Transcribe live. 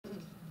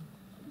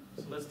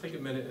let's take a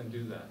minute and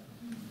do that.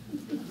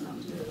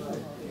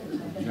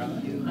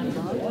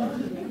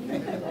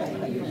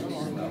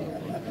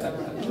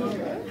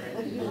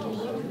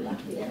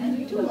 And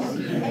you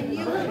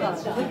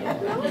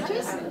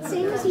just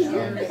same as you. You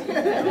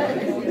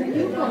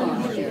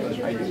belong here.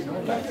 You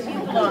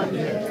belong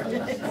here.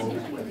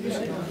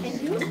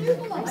 And you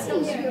belong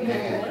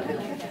here.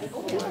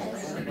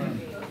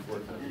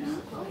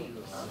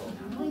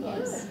 Oh,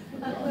 yes.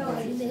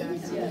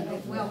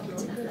 Well,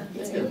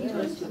 it's a good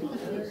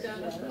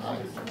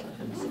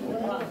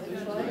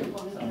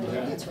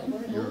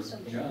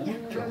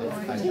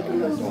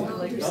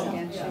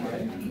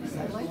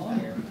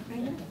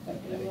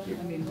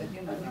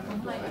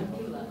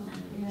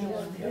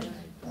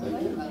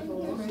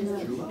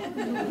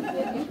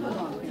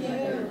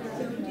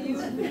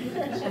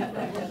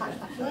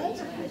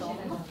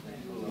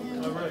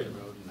All right.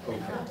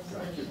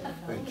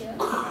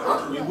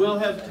 We will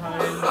have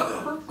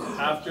time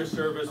after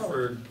service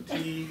for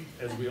tea,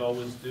 as we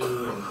always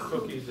do, and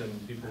cookies,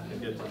 and people can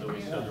get to know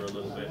each other a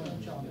little bit.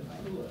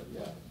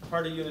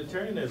 Part of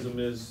Unitarianism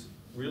is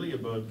really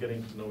about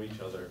getting to know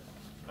each other.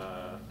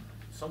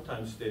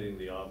 Sometimes stating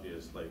the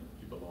obvious, like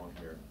you belong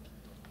here,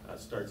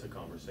 starts a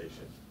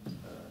conversation,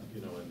 you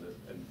know,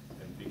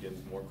 and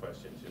begins more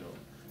questions, you know.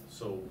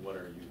 So what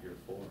are you here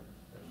for?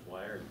 And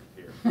why are you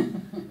here?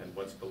 And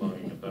what's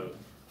belonging about?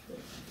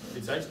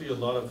 It's actually a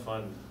lot of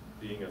fun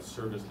being a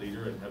service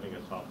leader and having a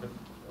topic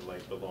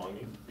like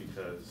belonging,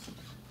 because,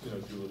 you know,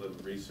 do a little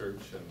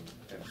research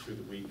and through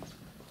the week.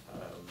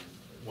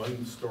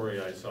 One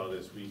story I saw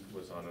this week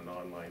was on an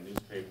online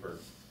newspaper,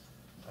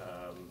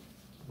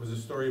 was a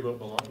story about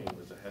belonging,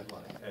 was a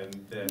headline, and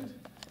that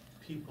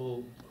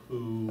people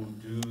who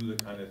do the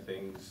kind of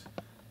things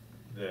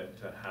that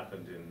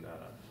happened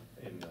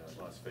in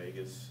Las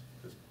Vegas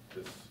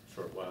this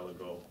short while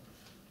ago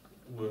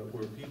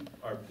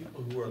are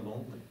people who are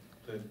lonely,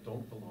 that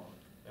don't belong.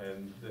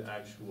 And the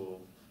actual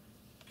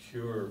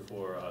cure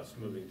for us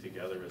moving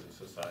together as a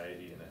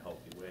society in a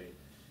healthy way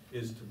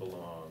is to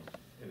belong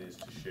and is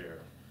to share.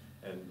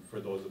 And for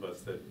those of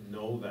us that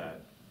know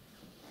that,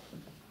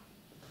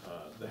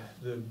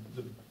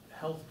 the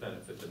health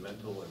benefit, the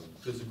mental and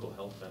physical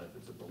health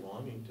benefits of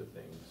belonging to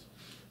things,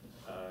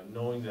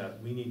 knowing that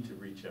we need to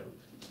reach out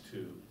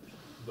to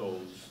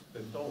those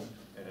that don't,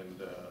 and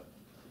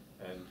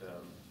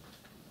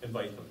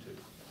invite them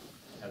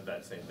to have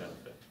that same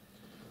benefit.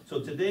 So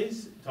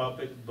today's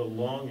topic,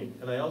 belonging,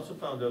 and I also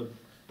found out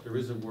there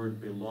is a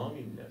word,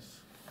 belongingness.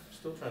 I'm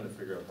still trying to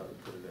figure out how to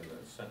put it in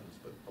a sentence,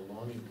 but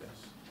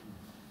belongingness.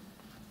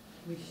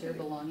 We share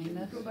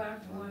belongingness? Go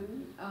back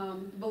one.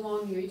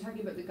 Belonging, are you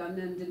talking about the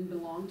gunman didn't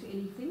belong to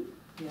anything?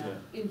 Yeah.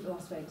 In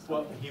Las Vegas?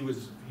 Well, he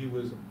was,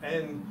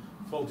 and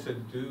folks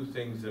that do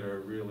things that are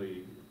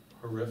really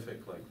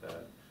horrific like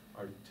that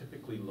are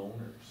typically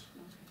loners.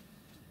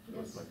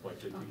 That's my point.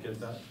 Did you get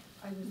that?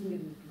 I was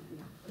getting,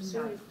 yeah.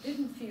 So it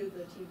didn't feel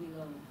that he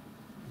belonged.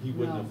 He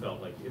wouldn't No. have felt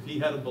like, if he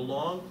had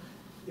belonged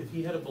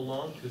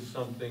to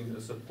something,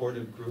 a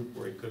supportive group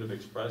where he could have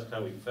expressed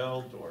how he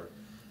felt or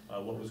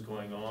what was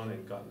going on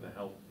and gotten the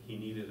help he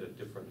needed, a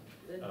different,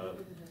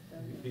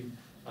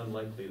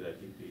 unlikely that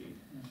he'd be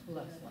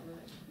Less likely.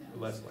 Yeah.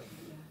 less likely.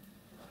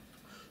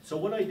 So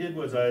what I did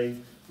was I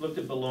looked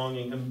at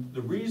belonging, and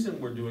the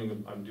reason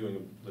I'm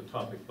doing the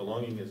topic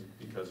belonging is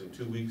because in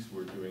 2 weeks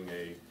we're doing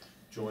a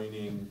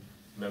joining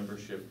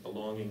membership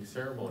belonging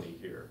ceremony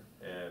here,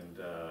 and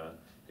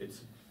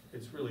it's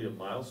really a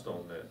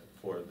milestone that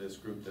for this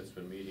group that's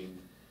been meeting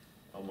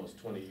almost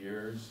 20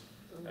 years,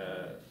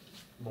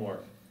 more,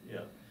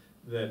 yeah,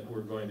 that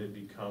we're going to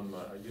become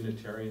a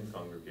Unitarian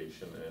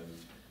congregation, and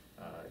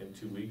in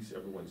 2 weeks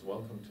everyone's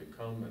welcome to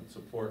come and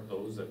support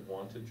those that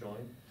want to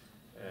join.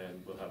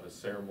 And we'll have a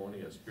ceremony,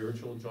 a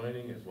spiritual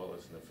joining, as well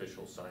as an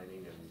official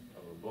signing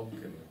of a book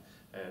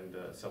and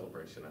a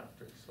celebration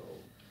after. So,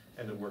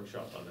 and a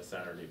workshop on the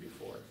Saturday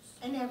before.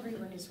 And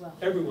everyone is welcome.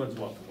 Everyone's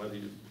welcome, whether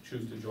you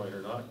choose to join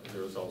or not.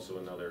 There is also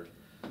another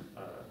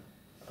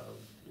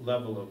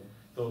level of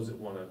those that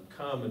want to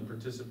come and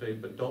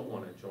participate but don't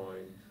want to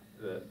join.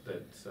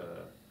 That's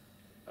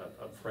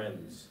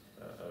friends,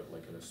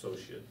 like an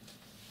associate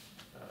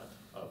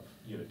of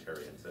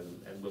Unitarians,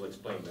 and we'll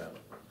explain that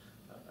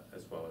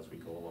as well as we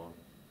go along.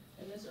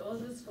 And is all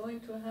this going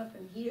to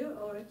happen here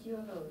or at your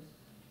house?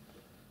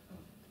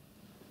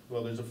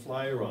 Well, there's a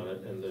flyer on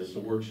it, and there's a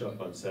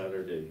workshop on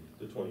Saturday,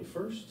 the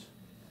 21st,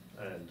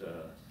 and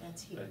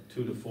That's here. at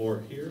 2 to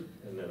 4 here,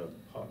 and then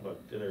a potluck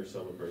dinner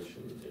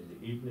celebration in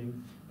the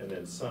evening, and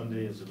then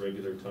Sunday is a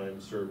regular time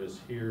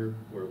service here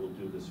where we'll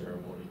do the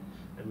ceremony.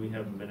 And we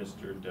have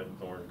Minister Deb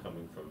Thorne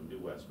coming from New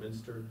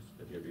Westminster, who's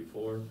been here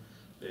before.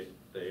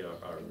 They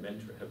are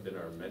have been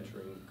our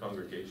mentoring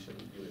congregation,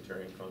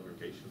 Unitarian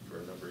congregation, for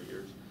a number of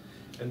years.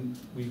 And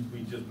we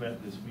just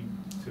met this week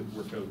to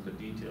work out the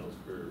details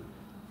for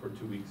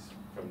 2 weeks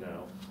from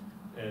now.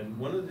 And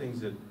one of the things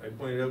that I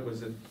pointed out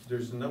was that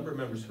there's a number of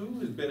members who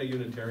has been a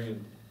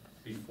Unitarian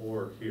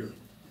before here.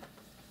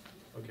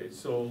 Okay,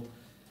 so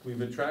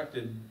we've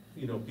attracted,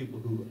 you know, people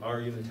who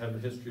are have a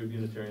history of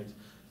Unitarians,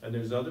 And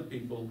there's other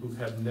people who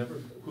have never,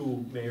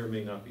 who may or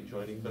may not be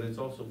joining, but it's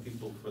also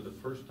people for the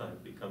first time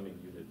becoming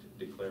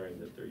declaring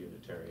that they're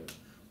Unitarian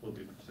will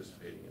be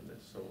participating in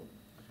this. So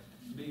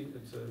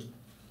it's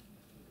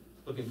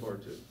looking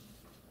forward to it.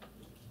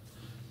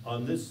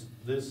 On this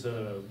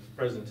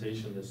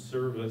presentation, this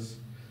service,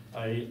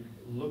 I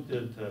looked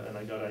at and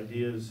I got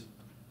ideas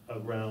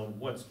around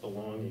what's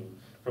belonging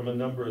from a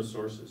number of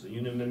sources. A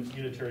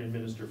Unitarian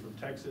minister from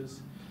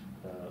Texas,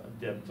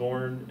 Deb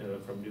Thorne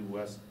from New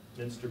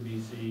Westminster,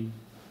 BC,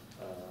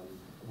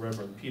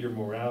 Reverend Peter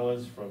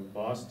Morales from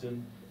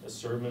Boston, a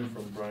sermon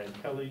from Brian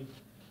Kelly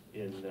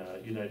in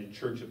United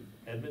Church of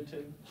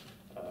Edmonton,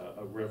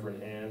 a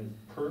Reverend Ann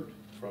Pert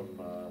from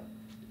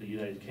the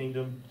United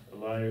Kingdom,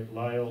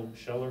 Lyle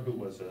Scheller, who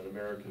was an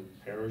American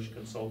parish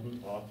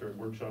consultant, author, and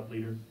workshop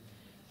leader,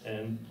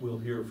 and we'll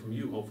hear from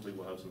you. Hopefully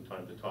we'll have some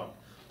time to talk.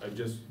 I'm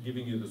just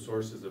giving you the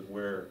sources of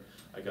where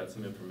I got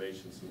some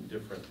information, some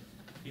different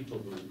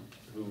people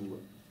who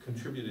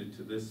contributed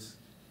to this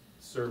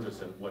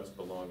service and what's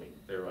belonging,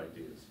 their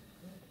ideas.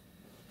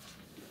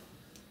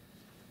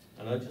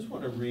 And I just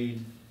want to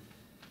read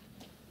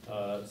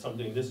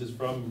something. This is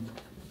from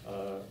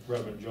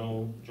Reverend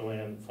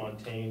Joanne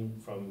Fontaine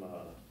from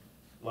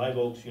Live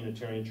Oaks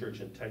Unitarian Church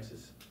in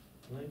Texas.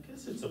 And I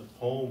guess it's a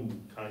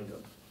poem, kind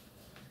of.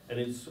 And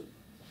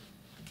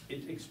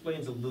it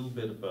explains a little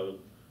bit about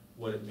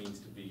what it means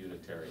to be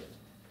Unitarian.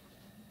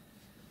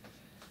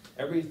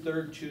 Every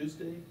third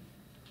Tuesday,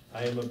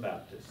 I am a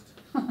Baptist.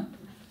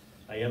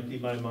 I empty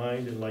my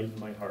mind and lighten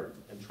my heart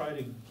and try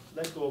to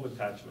let go of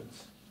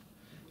attachments.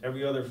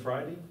 Every other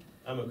Friday,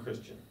 I'm a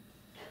Christian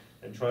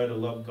and try to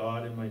love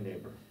God and my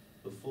neighbor.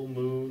 The full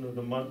moon of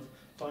the month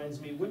finds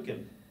me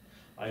Wiccan.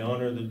 I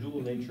honor the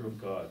dual nature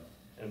of God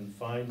and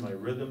find my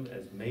rhythm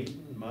as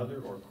maiden,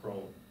 mother, or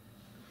crone.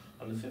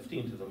 On the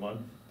 15th of the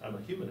month, I'm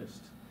a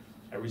humanist.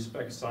 I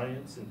respect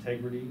science,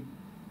 integrity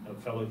of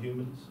fellow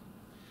humans,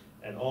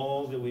 and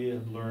all that we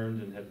have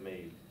learned and have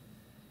made.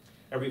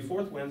 Every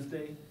fourth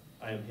Wednesday,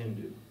 I am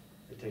Hindu.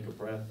 I take a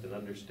breath and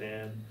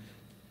understand,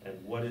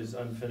 and what is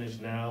unfinished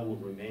now will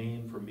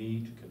remain for me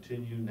to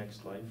continue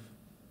next life.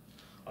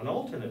 On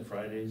alternate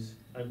Fridays,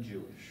 I'm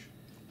Jewish,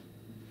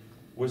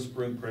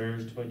 whispering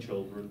prayers to my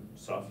children,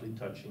 softly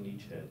touching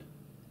each head.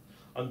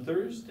 On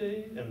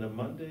Thursday and the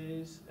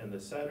Mondays and the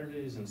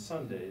Saturdays and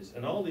Sundays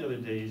and all the other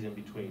days in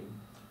between,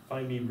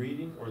 find me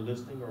reading or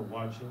listening or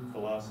watching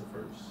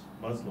philosophers,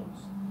 Muslims,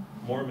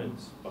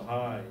 Mormons,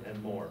 Baha'i,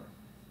 and more.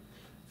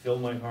 Fill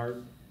my heart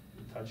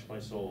and touch my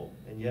soul.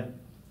 And yet,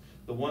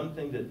 the one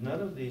thing that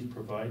none of these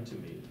provide to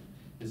me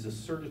is a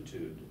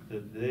certitude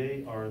that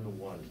they are the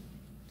one.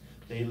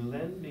 They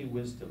lend me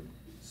wisdom,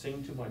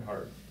 sing to my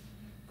heart,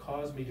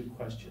 cause me to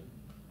question,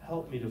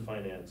 help me to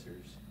find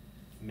answers,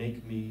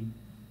 make me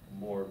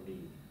more me.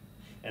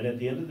 And at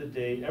the end of the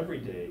day, every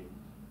day,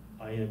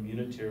 I am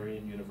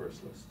Unitarian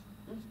Universalist,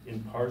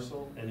 in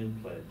parcel and in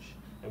pledge,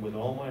 and with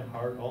all my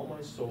heart, all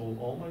my soul,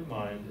 all my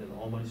mind, and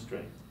all my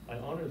strength. I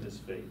honor this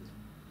faith.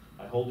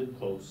 I hold it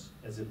close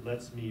as it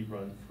lets me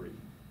run free.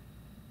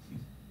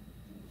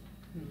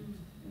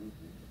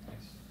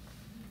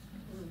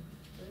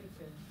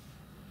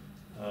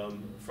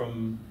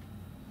 From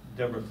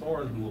Deborah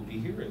Thorne, who will be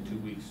here in 2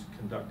 weeks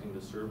conducting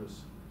the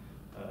service,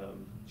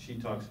 she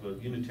talks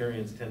about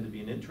Unitarians tend to be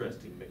an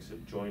interesting mix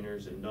of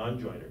joiners and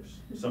non-joiners.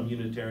 Some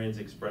Unitarians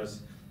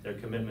express their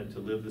commitment to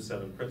live the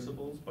 7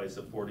 principles by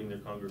supporting their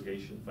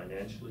congregation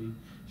financially,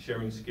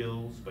 sharing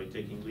skills by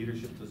taking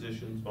leadership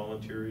positions,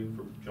 volunteering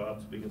for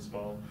jobs big and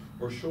small,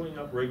 or showing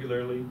up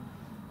regularly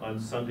on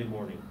Sunday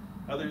morning.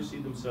 Others see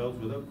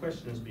themselves without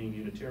question as being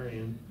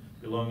Unitarian,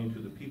 belonging to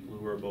the people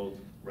who are both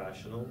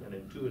rational and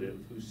intuitive,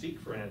 who seek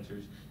for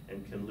answers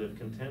and can live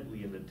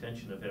contently in the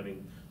tension of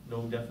having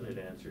no definite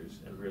answers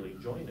and really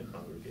join a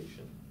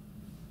congregation.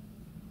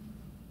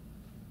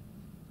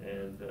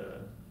 And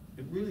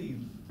it really,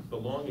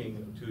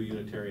 belonging to a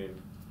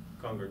Unitarian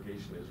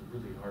congregation is a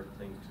really hard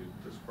thing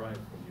to describe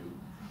when you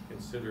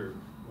consider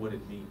what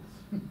it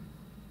means.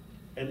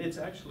 And it's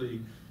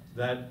actually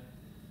that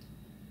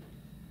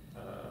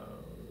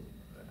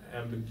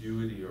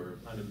ambiguity or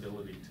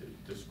inability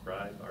to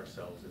describe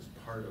ourselves as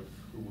part of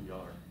who we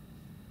are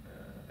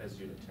as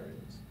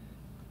Unitarians.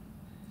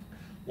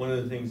 One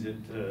of the things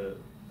that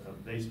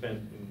they spent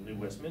in New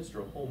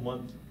Westminster, a whole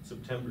month,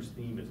 September's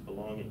theme is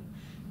belonging.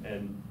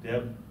 And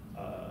Deb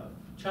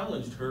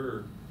challenged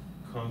her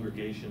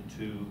congregation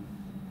to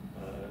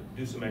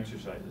do some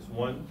exercises.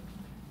 One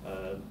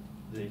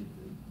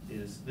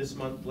is this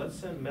month, let's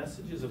send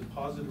messages of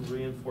positive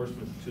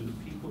reinforcement to the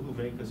people who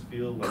make us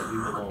feel like we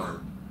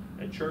belong.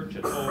 At church,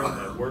 at home,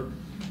 at work,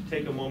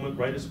 take a moment,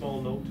 write a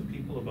small note to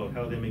people about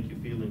how they make you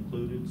feel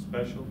included,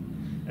 special,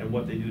 and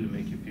what they do to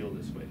make you feel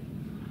this way.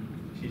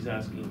 She's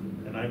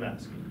asking, and I'm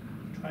asking,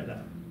 try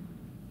that.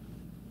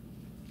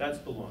 That's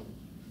belonging.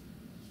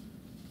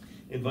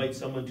 Invite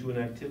someone to an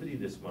activity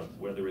this month,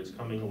 whether it's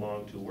coming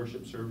along to a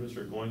worship service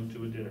or going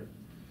to a dinner,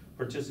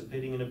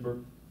 participating in a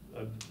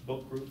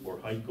book group or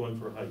going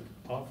for a hike.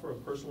 Offer a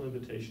personal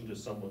invitation to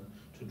someone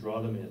to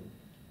draw them in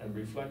and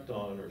reflect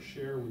on or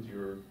share with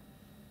your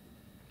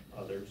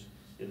others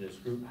in this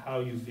group, how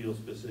you feel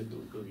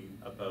specifically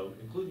about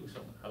including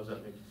someone. How does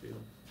that make you feel?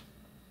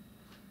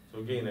 So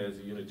again, as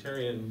a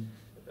Unitarian,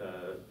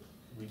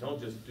 we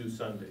don't just do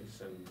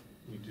Sundays, and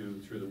we do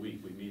through the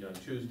week. We meet on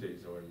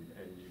Tuesdays,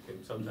 and you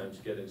can sometimes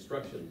get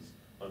instructions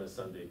on a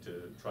Sunday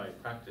to try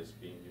and practice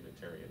being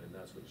Unitarian, and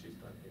that's what she's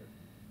done here.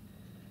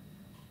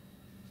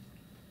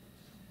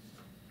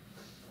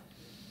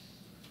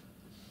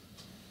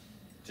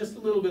 Just a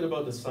little bit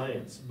about the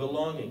science.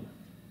 Belonging.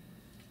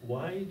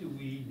 Why do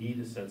we need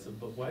a sense of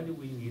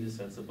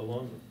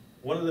belonging?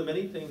 One of the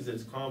many things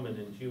that's common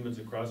in humans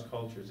across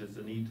cultures is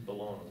the need to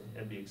belong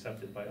and be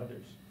accepted by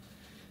others.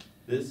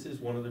 This is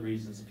one of the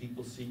reasons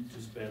people seek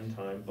to spend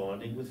time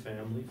bonding with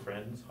family,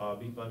 friends,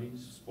 hobby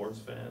buddies, sports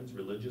fans,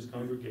 religious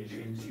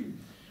congregations.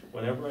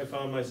 Whenever I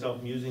found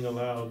myself musing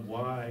aloud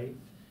why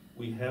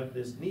we have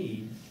this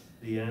need,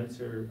 the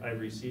answer I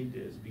received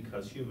is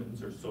because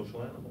humans are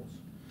social animals.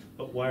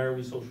 But why are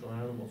we social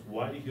animals?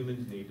 Why do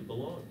humans need to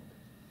belong?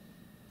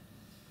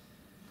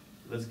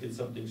 Let's get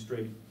something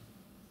straight.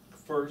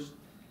 First,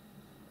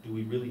 do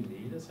we really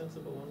need a sense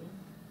of belonging?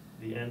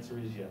 The answer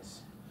is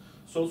yes.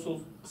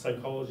 Social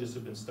psychologists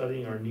have been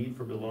studying our need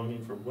for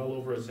belonging for well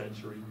over a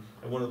century,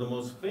 and one of the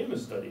most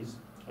famous studies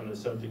on the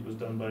subject was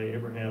done by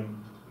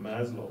Abraham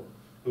Maslow,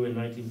 who in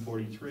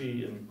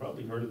 1943, and you've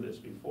probably heard of this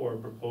before,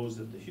 proposed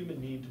that the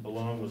human need to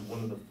belong was one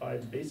of the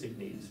 5 basic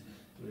needs.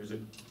 And there's a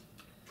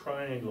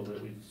triangle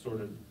that we've sort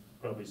of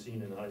probably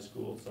seen in high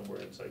school somewhere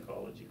in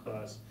psychology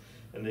class,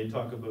 and they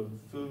talk about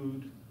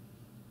food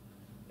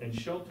and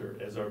shelter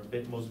as our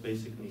most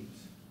basic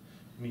needs.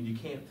 I mean, you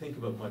can't think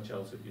about much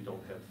else if you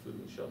don't have food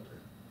and shelter.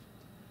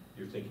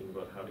 You're thinking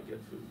about how to get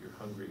food, you're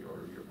hungry or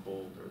you're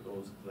cold or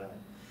those that.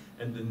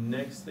 And the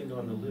next thing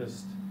on the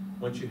list,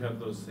 once you have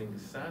those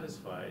things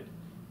satisfied,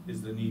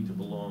 is the need to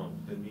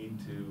belong, the need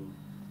to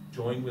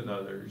join with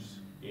others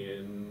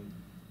in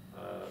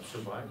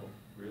survival,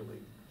 really.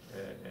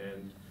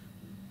 And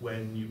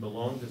when you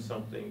belong to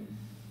something,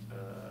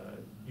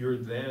 you're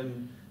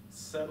then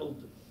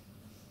settled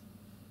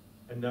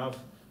enough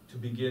to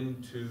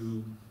begin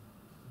to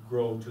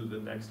grow to the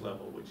next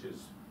level, which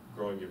is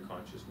growing your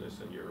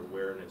consciousness and your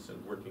awareness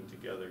and working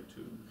together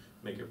to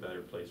make a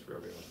better place for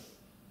everyone.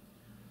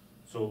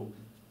 So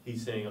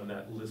he's saying on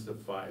that list of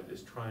 5,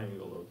 this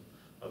triangle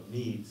of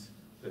needs,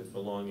 that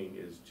belonging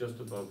is just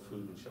above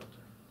food and shelter.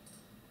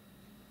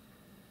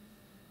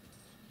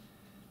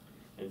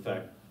 In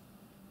fact,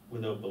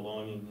 without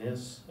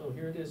belongingness, oh,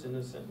 here it is in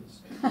this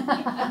sentence.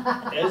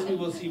 As we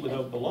will see,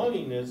 without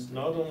belongingness,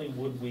 not only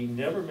would we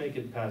never make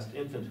it past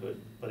infanthood,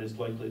 but it's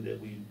likely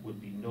that we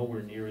would be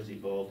nowhere near as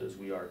evolved as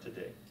we are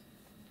today.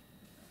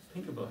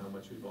 Think about how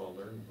much we've all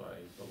learned by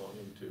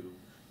belonging to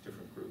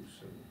different groups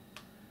and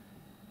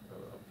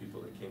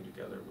people that came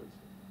together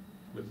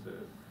with the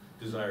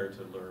desire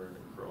to learn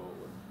and grow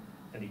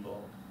and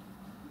evolve.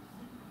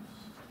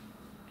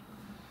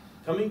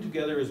 Coming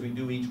together as we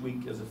do each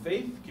week as a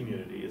faith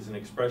community is an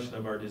expression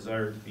of our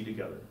desire to be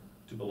together,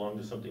 to belong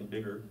to something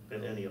bigger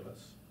than any of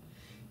us.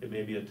 It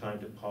may be a time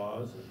to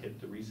pause and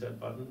hit the reset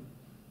button.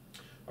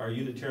 Our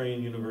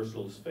Unitarian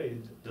Universalist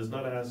faith does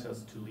not ask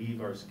us to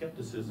leave our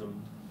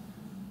skepticism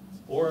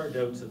or our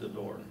doubts at the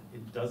door.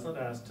 It does not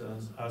ask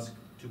us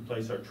to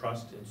place our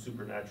trust in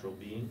supernatural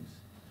beings,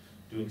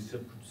 doing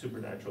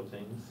supernatural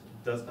things.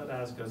 It does not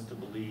ask us to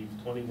believe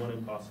 21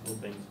 impossible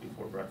things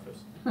before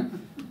breakfast.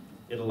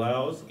 It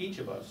allows each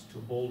of us to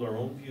hold our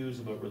own views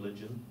about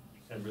religion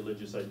and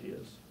religious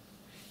ideas.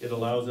 It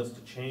allows us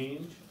to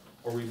change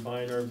or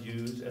refine our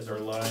views as our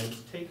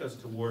lives take us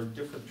toward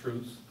different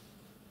truths,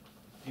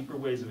 deeper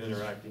ways of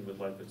interacting with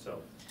life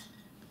itself.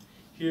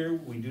 Here,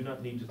 we do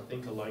not need to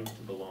think alike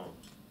to belong.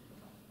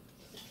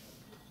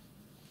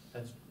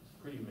 That's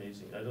pretty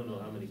amazing. I don't know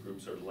how many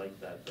groups are like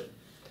that, but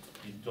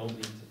you don't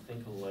need to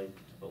think alike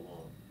to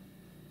belong.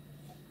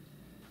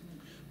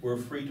 We're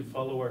free to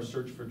follow our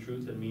search for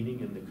truth and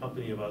meaning in the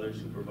company of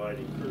others who provide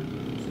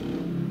encouragement.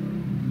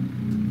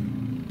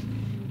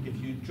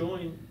 If you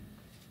join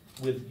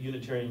with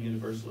Unitarian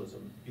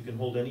Universalism, you can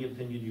hold any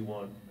opinion you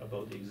want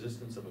about the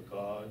existence of a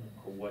God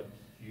or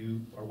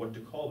what to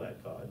call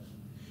that God.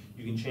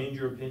 You can change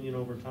your opinion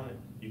over time.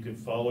 You can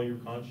follow your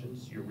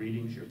conscience, your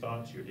readings, your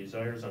thoughts, your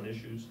desires on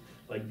issues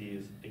like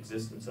the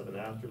existence of an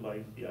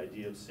afterlife, the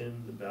idea of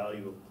sin, the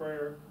value of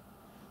prayer,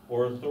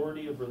 or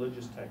authority of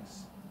religious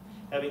texts.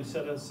 Having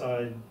set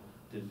aside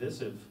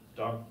divisive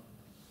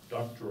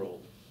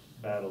doctrinal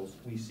battles,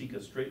 we seek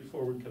a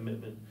straightforward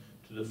commitment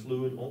to the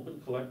fluid,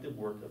 open, collective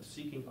work of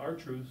seeking our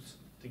truths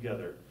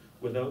together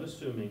without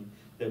assuming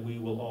that we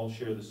will all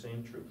share the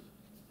same truth.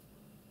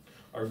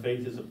 Our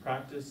faith is a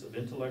practice of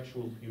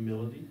intellectual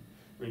humility,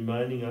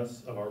 reminding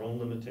us of our own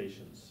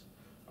limitations.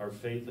 Our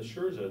faith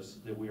assures us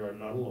that we are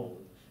not alone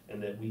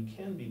and that we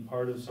can be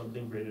part of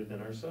something greater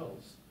than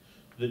ourselves.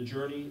 The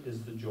journey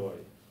is the joy.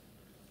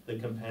 The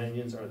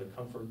companions are the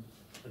comfort,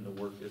 and the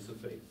work is the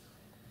faith.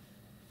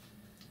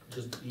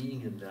 Just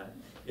being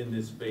in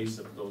this space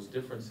of those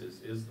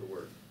differences is the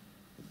work.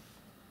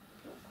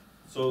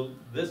 So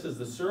this is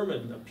the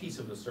sermon, a piece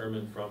of the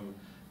sermon from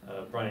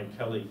Brian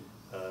Kelly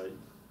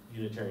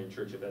Unitarian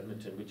Church of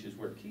Edmonton, which is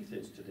where Keith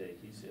is today.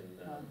 He's in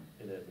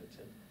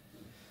Edmonton.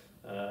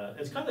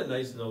 It's kind of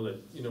nice to know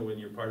that, you know, when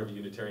you're part of a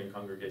Unitarian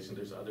congregation,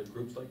 there's other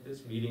groups like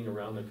this meeting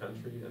around the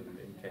country and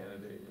in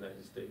Canada,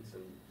 United States,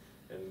 and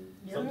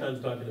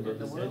sometimes talking about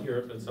the same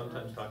Europe, and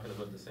sometimes talking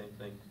about the same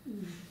thing.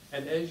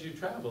 And as you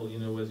travel, you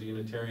know, as a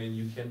Unitarian,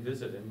 you can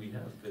visit, and we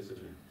have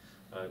visited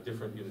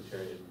different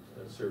Unitarian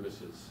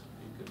services.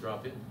 You can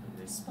drop in,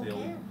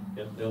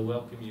 and they'll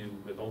welcome you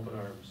with open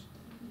arms.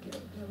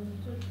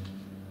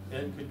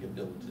 And could get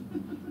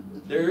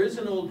diligent. There is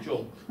an old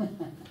joke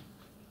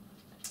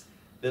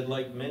that,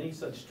 like many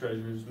such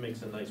treasures,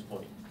 makes a nice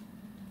point.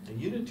 A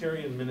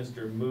Unitarian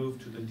minister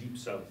moved to the Deep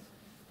South.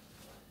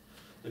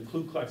 The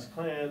Ku Klux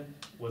Klan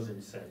was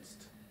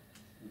incensed.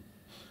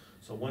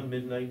 So one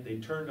midnight, they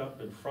turned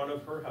up in front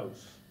of her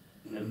house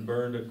and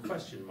burned a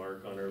question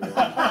mark on her lawn.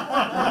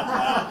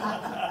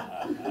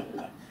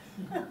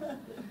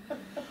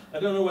 I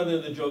don't know whether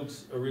the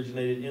jokes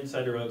originated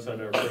inside or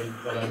outside our faith,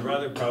 but I'm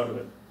rather proud of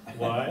it.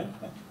 Why?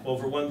 Well,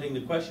 for one thing,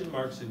 the question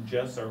mark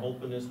suggests our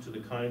openness to the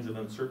kinds of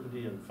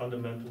uncertainty and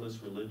fundamental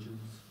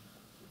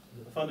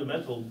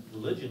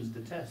religions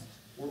detest.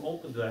 We're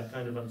open to that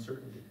kind of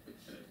uncertainty.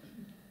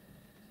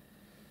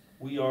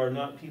 We are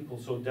not people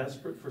so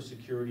desperate for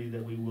security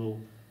that we will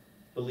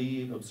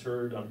believe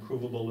absurd,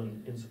 unprovable,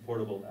 and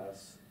insupportable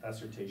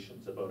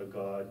assertions about a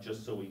God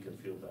just so we can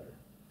feel better.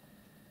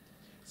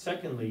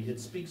 Secondly,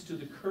 it speaks to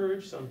the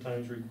courage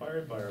sometimes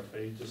required by our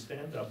faith to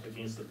stand up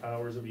against the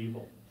powers of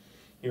evil.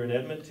 Here in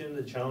Edmonton,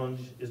 the challenge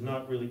is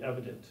not really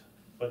evident,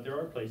 but there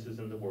are places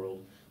in the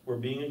world where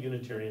being a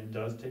Unitarian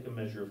does take a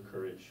measure of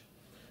courage.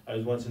 I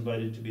was once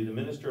invited to be the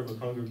minister of a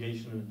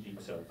congregation in the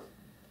Deep South.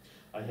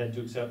 I had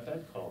to accept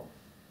that call.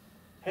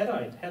 Had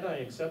I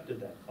accepted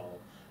that call,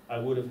 I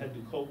would have had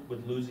to cope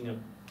with losing a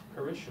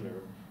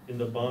parishioner in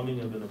the bombing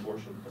of an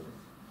abortion clinic.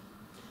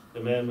 The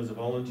man was a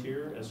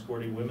volunteer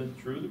escorting women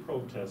through the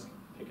protest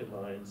picket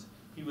lines.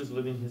 He was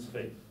living his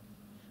faith.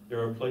 There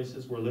are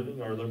places where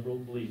living our liberal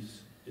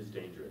beliefs is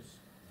dangerous.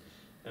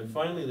 And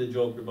finally, the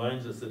joke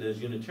reminds us that as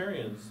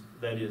Unitarians,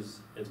 that is,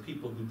 as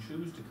people who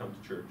choose to come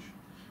to church,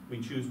 we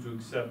choose to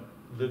accept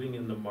living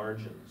in the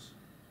margins.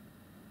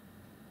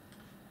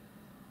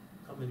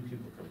 How many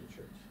people come to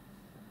church?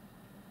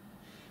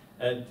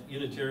 At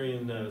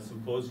Unitarian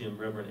Symposium,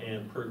 Reverend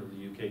Ann Pert of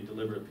the UK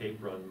delivered a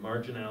paper on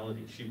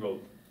marginality. She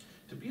wrote,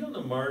 "To be on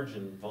the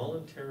margin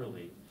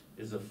voluntarily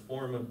is a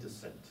form of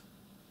dissent,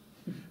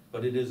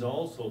 but it is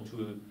also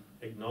to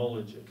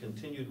acknowledge a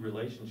continued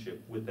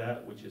relationship with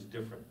that which is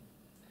different.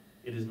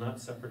 It is not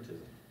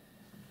separatism."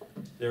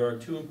 There are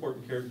two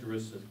important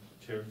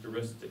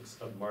characteristics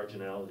of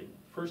marginality.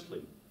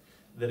 Firstly,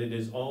 that it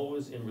is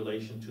always in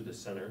relation to the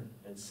center,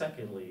 and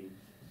secondly,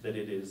 that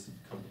it is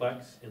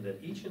complex in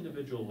that each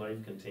individual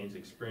life contains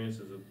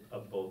experiences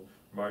of both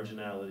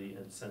marginality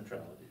and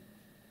centrality.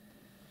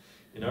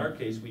 In our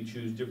case, we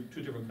choose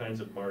two different kinds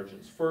of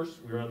margins.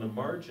 First, we're on the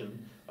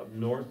margin of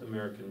North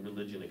American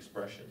religion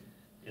expression,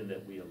 in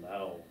that we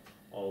allow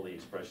all the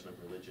expression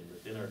of religion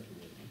within our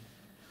community.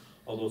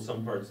 Although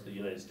some parts of the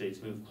United States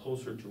moved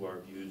closer to our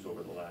views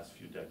over the last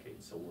few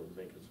decades, so we're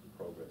making some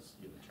progress,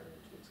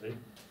 Unitarians would say.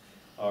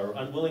 Our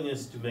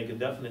unwillingness to make a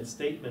definite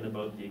statement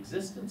about the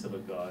existence of a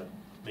God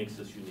makes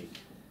us unique.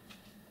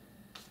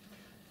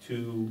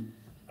 To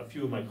a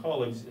few of my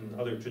colleagues in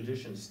other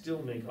traditions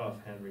still make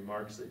offhand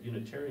remarks that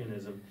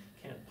Unitarianism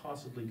can't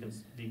possibly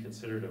be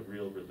considered a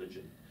real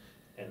religion,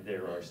 and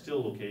there are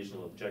still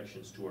occasional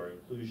objections to our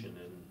inclusion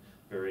in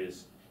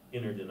various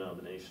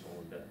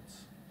interdenominational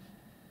events.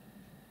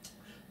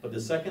 But the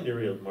second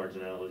area of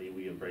marginality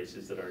we embrace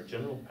is that our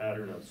general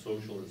pattern of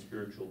social and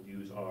spiritual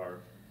views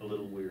are a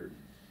little weird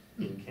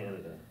in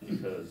Canada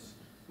because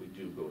we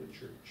do go to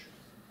church.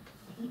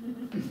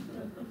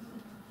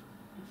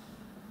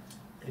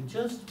 And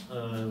just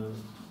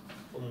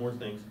one more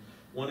things.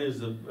 One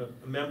is a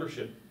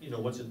membership. You know,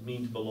 what's it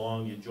mean to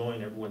belong? You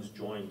join, everyone's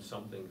joined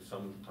something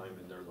sometime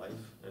in their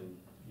life. And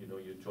you know,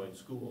 you join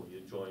school,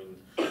 you join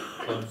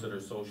clubs that are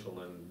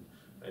social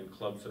and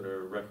clubs that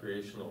are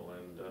recreational.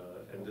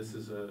 And this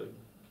is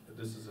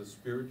a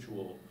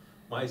spiritual,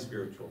 my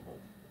spiritual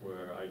home,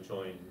 where I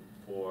join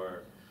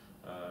for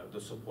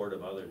the support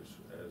of others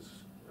as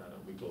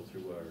we go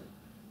through our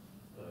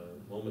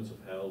moments of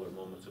hell or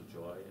moments of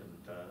joy,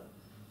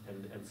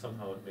 and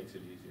somehow it makes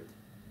it easier.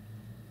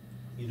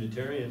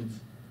 Unitarians,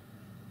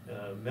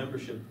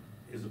 membership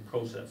is a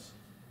process.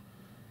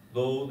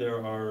 Though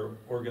there are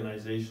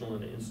organizational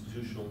and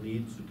institutional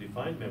needs to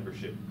define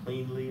membership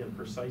cleanly and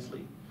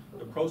precisely,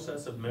 the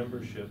process of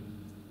membership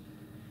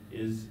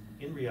is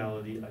in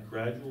reality a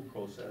gradual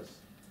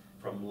process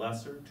from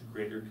lesser to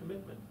greater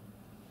commitment,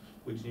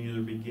 which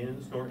neither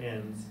begins nor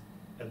ends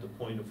at the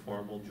point of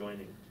formal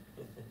joining.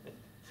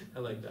 I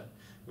like that.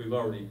 We've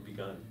already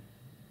begun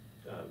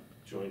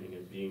joining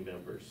and being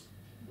members,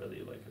 whether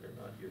you like it or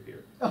not, you're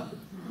here.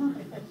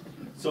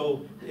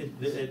 So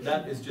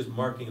that is just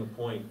marking a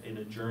point in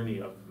a journey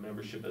of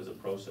membership as a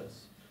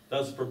process.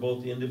 Thus, for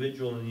both the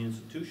individual and the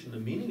institution, the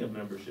meaning of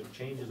membership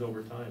changes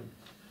over time.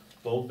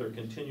 Both are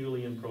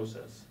continually in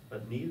process.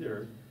 but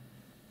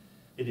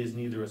it is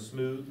neither a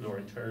smooth nor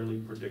entirely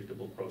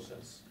predictable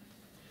process.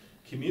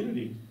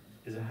 Community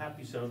is a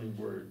happy sounding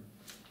word,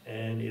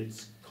 and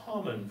it's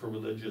common for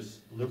religious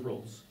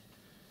liberals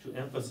to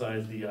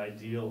emphasize the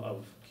ideal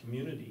of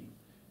community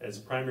as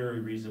primary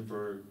reason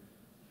for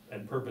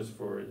and purpose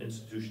for an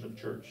institution of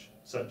church.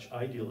 Such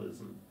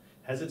idealism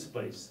has its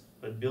place,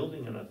 but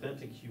building an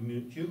authentic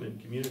human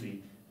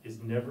community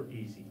is never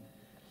easy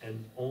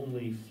and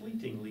only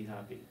fleetingly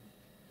happy.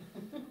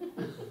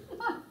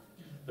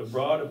 The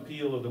broad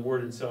appeal of the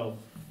word itself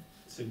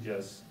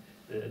suggests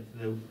that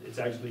it's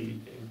actually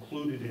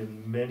included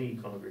in many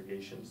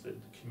congregations, that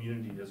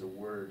community as a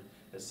word,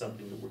 as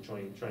something that we're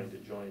trying to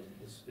join.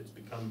 It's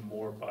become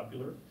more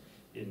popular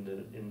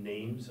in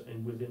names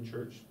and within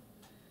church.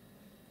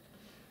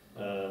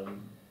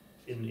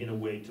 In a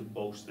way to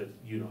boast that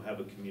you have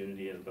a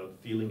community and about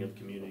feeling of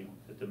community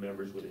that the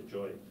members would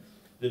enjoy.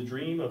 The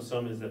dream of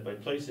some is that by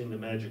placing the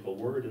magical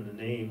word in the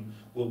name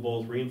will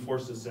both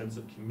reinforce a sense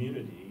of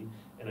community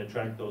and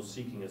attract those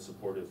seeking a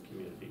supportive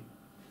community.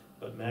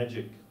 But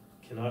magic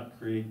cannot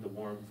create the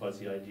warm,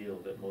 fuzzy ideal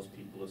that most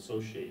people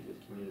associate with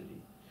community.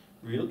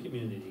 Real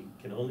community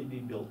can only be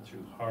built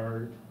through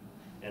hard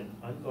and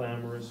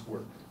unglamorous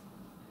work.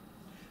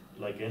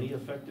 Like any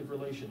effective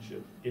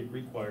relationship, it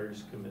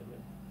requires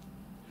commitment.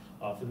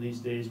 Often these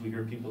days we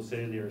hear people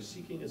say they are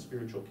seeking a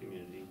spiritual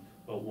community,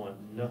 but want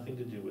nothing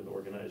to do with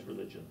organized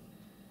religion.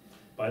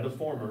 By the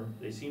former,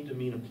 they seem to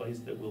mean a place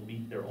that will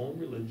meet their own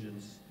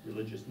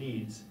religious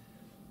needs,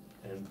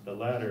 and the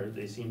latter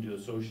they seem to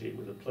associate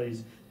with a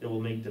place that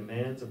will make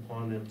demands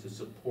upon them to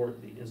support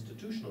the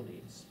institutional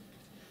needs.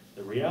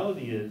 The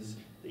reality is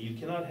that you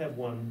cannot have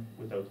one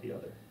without the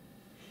other.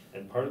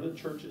 And part of the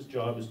church's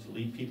job is to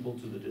lead people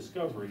to the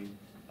discovery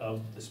of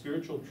the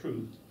spiritual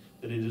truth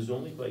that it is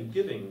only by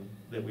giving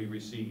that we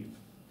receive.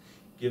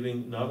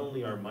 Giving not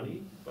only our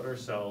money, but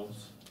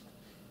ourselves.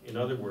 In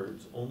other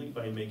words, only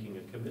by making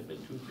a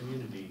commitment to a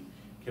community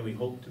can we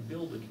hope to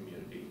build a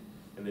community.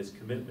 And this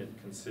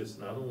commitment consists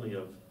not only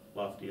of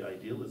lofty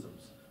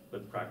idealisms,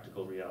 but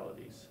practical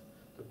realities.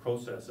 The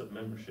process of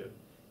membership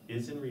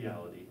is in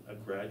reality a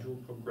gradual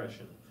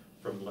progression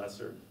from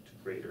lesser to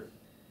greater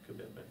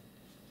commitment.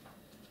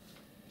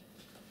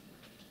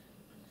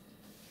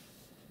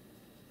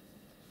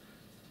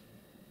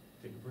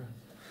 Take a breath.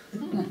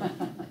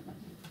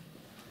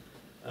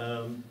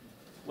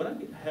 What I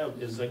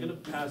have is I'm going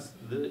to pass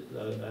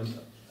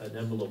an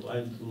envelope.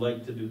 I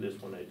like to do this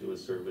when I do a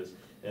service,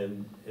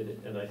 and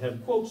I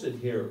have quotes in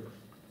here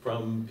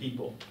from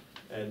people.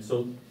 And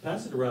so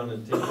pass it around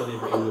and take what you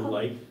would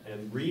like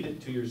and read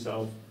it to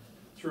yourself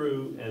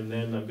through, and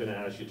then I'm going to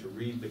ask you to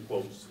read the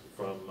quotes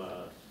from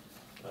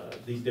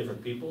these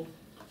different people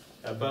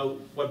about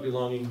what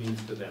belonging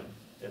means to them.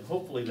 And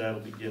hopefully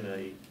that'll begin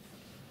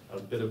a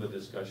bit of a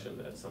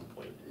discussion at some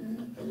point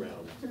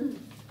around.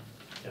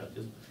 Yeah,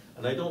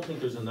 and I don't think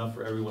there's enough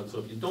for everyone, so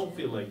if you don't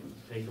feel like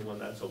taking one,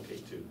 that's okay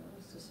too.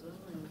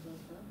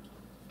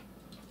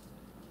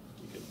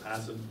 You can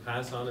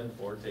pass on it,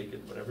 or take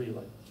it, whatever you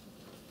like.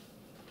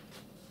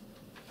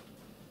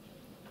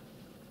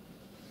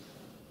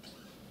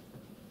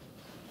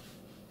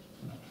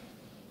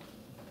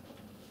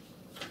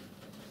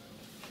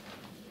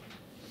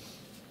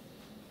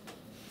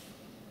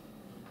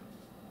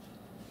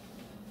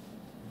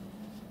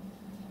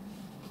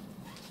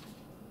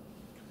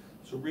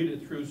 So read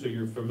it through so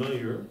you're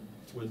familiar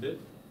with it.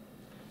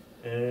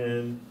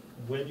 And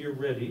when you're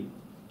ready,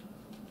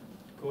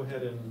 go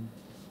ahead and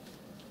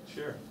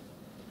share.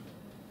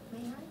 May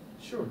I?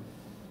 Sure.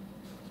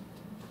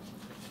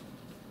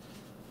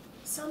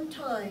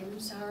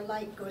 Sometimes our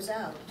light goes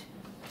out,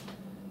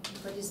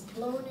 but is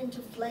blown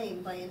into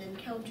flame by an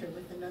encounter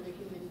with another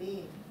human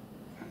being.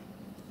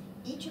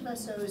 Each of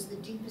us owes the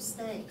deepest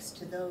thanks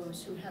to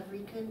those who have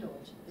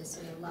rekindled this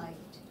inner light.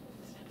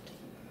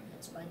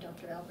 That's by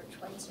Dr. Albert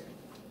Schweitzer,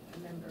 a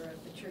member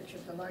of the Church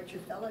of the Larger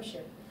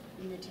Fellowship,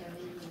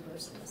 Unitarian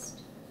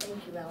Universalist.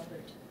 Thank you,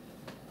 Albert.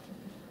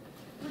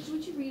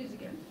 Would you read it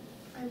again?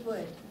 I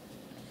would.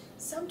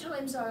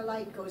 Sometimes our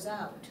light goes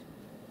out,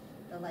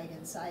 the light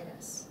inside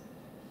us,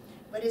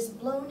 but is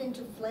blown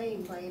into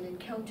flame by an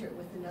encounter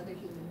with another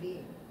human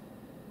being.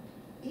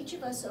 Each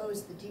of us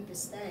owes the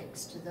deepest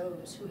thanks to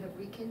those who have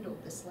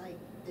rekindled this light,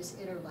 this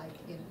inner light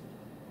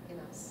in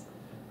us.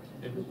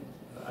 And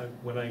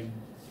when I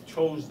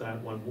chose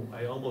that one,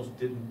 I almost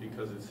didn't,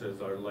 because it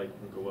says our light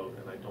can go out,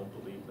 and I don't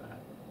believe that.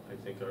 I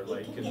think our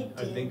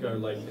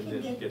light can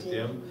get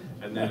dim,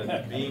 and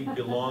then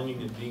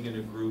belonging and being in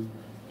a group,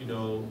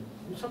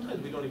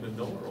 sometimes we don't even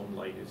know our own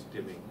light is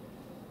dimming,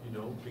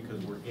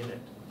 because we're in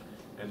it,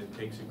 and it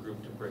takes a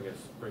group to bring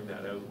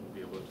that out and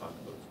be able to talk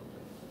about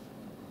something.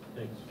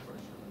 Thanks,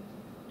 Marcia.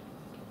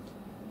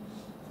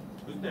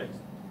 Who's next?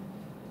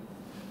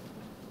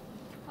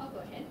 I'll go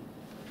ahead.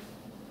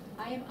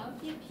 I am of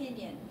the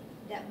opinion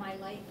that my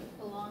life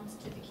belongs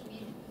to the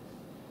community,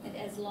 and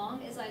as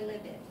long as I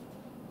live it,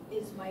 it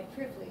is my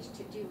privilege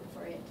to do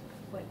for it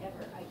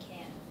whatever I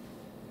can.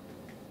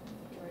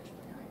 George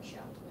Bernard Shaw.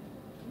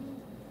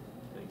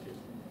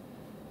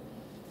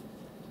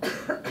 Thank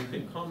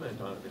can comment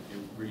on it if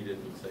you read it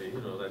and say, you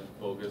know, that's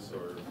bogus,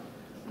 or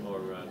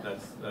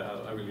that's,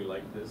 I really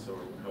like this, or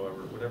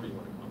however, whatever you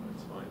want to comment,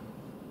 it's fine.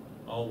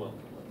 All welcome.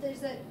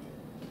 There's a,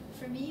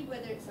 for me,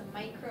 whether it's a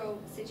micro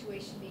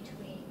situation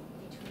between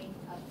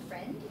a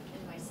friend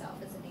and myself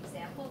as an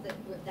example,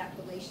 that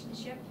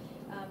relationship,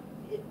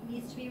 it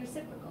needs to be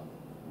reciprocal.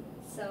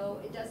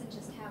 So it doesn't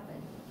just happen.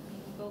 I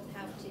mean, we both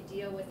have to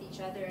deal with each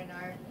other and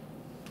our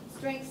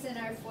strengths and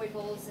our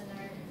foibles and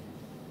our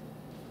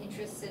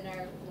interests and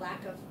our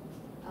lack of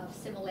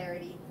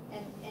similarity.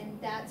 And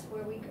that's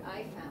where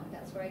I found,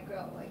 that's where I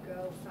grow. I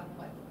grow from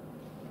what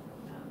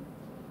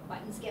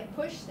buttons get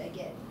pushed, I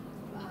get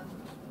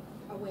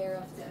aware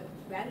of the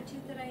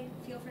gratitude that I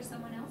feel for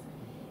someone else.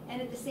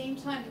 And at the same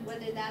time,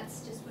 whether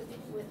that's just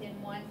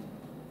within one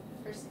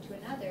person to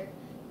another,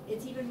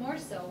 it's even more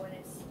so when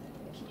it's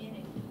a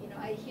community. You know,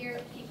 I hear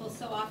people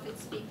so often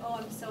speak, oh,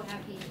 I'm so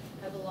happy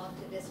I belong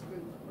to this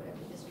group, whatever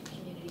this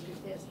community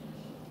group is.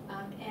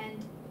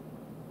 And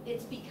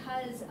it's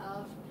because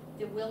of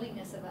the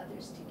willingness of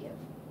others to give.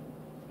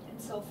 And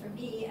so for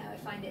me, I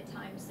find at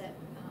times that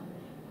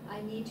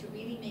I need to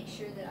really make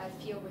sure that I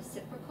feel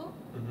reciprocal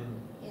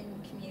in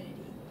community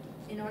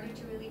in order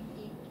to really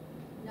be,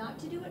 not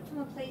to do it from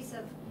a place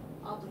of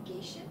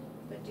obligation,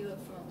 but do it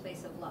from a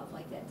place of love,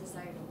 like that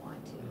desire to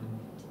want to do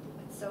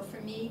it. So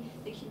for me,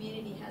 the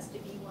community has to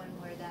be one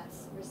where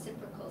that's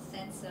reciprocal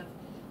sense of,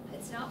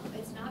 it's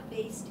not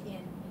based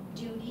in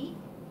duty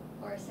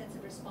or a sense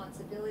of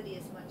responsibility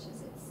as much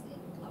as it's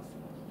in love.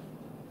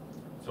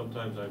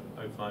 Sometimes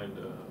I find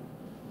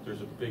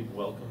there's a big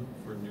welcome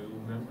for new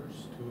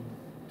members to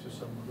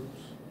some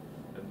groups,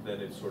 and then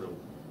it's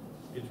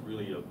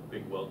really a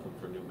big welcome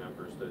for new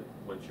members that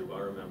once you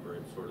are a member,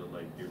 it's sort of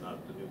like you're not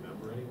the new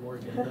member anymore,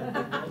 again, that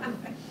big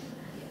welcome.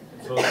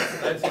 So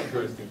that's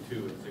interesting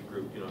too, as a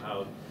group, you know,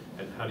 how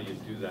do you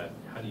do that?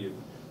 How do you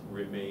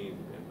remain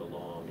and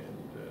belong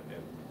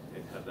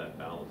and have that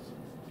balance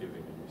of giving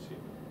and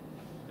receiving?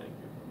 Thank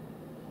you.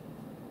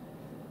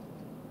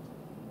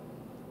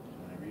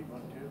 Can I read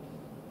one too?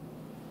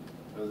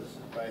 So this is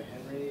by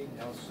Henry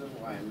Nelson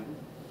Wyman,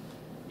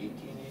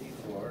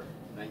 1884,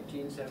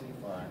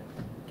 1975.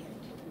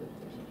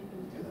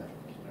 Do that.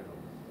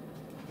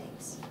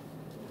 Thanks.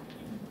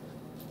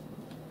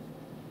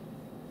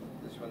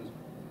 This one's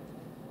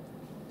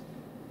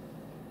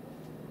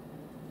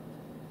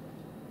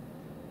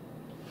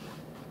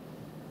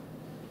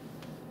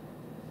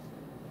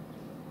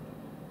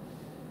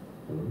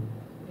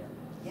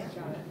Yeah.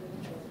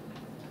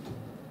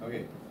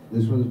 okay.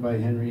 This one's by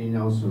Henry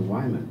Nelson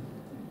Wyman,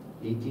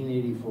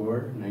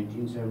 1884,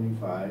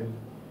 1975,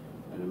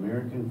 an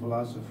American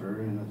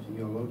philosopher and a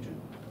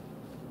theologian.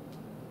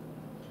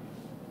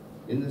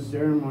 In the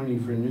ceremony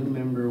for new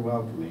member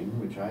welcoming,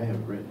 which I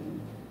have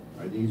written,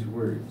 are these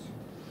words: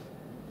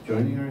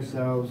 joining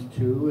ourselves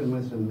to and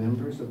with the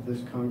members of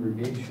this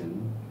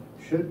congregation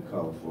should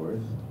call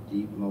forth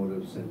deep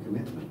motives and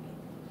commitment.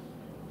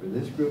 For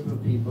this group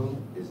of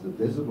people is the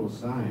visible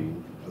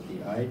sign of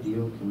the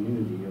ideal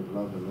community of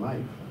love and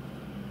life,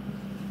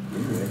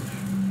 in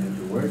which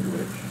and toward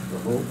which the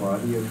whole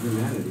body of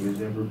humanity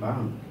is ever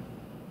bound.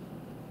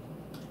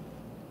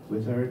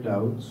 With our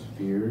doubts,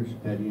 fears,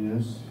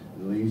 pettiness,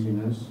 and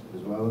laziness,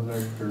 as well as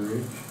our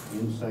courage,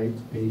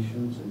 insights,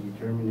 patience, and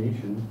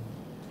determination,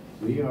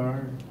 we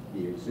are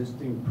the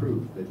existing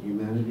proof that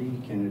humanity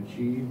can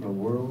achieve a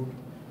world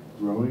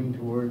growing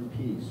toward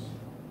peace,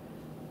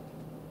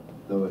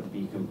 though it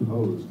be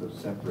composed of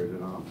separate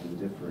and often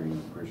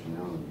differing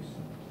personalities.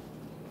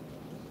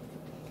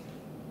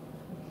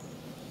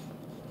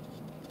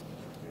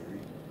 Very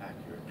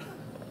accurate.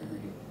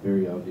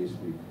 Very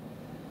obviously.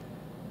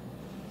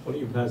 Why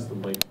don't you pass the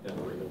mic down,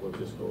 and we'll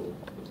just go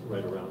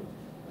right around.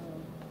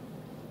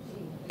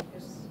 I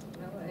guess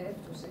now I have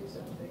to say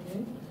something,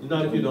 eh?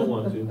 Not if you don't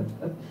want to.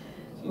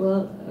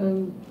 Well,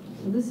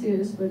 this here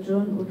is by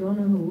John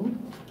O'Donohue,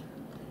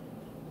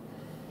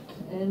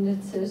 and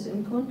it says,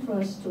 in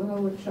contrast to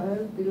how a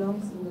child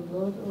belongs in the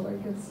world, oh, I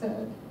get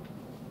sad.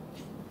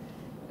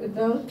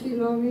 Adult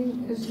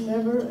belonging is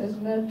never as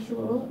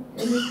natural,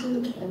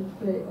 innocent, and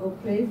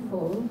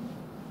playful.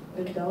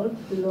 Adult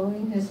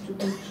belonging has to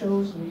be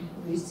chosen,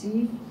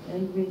 received,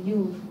 and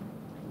renewed.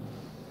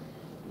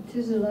 It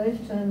is a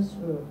lifetime's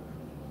work.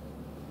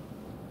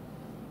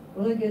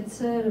 Well, I get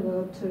sad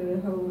about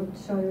how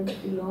a child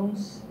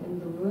belongs in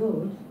the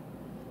world.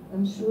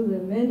 I'm sure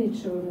there are many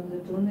children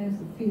that don't have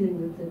the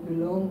feeling that they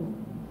belong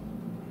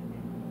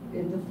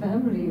in the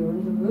family or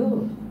in the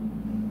world.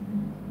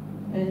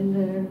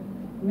 And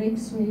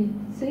makes me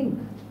think,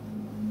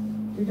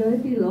 did I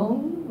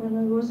belong when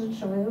I was a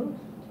child?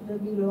 Did I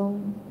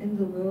belong in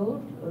the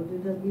world, or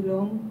did I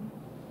belong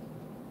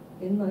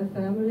in my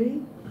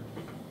family?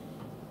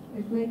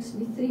 It makes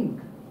me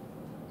think.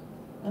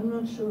 I'm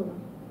not sure.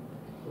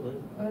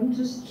 I'm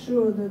just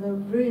sure that I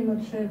very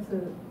much have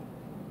the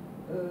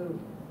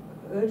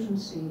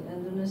urgency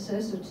and the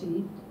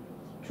necessity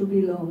to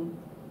belong.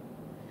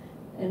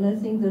 And I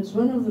think that's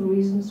one of the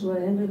reasons why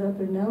I ended up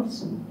in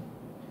Nelson.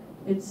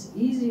 It's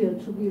easier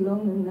to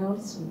belong in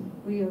Nelson.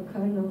 We are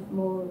kind of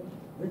more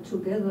a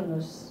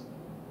togetherness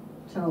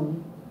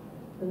town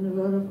than a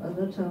lot of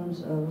other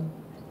towns are.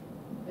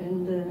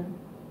 And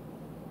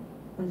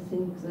I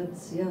think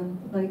that's, yeah,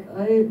 like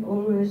I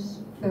always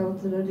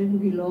felt that I didn't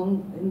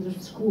belong in the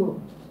school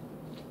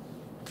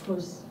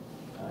because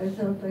I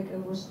felt like I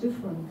was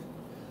different.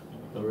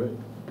 All right.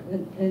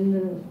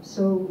 And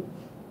so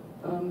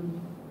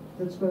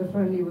that's why I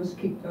finally was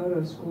kicked out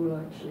of school,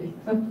 actually.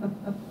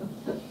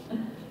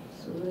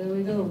 So there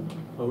we go.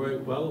 All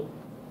right, well,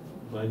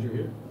 glad you're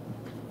here.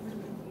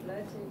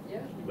 Glad to,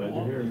 yeah. Glad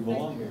you're here. You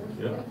belong here.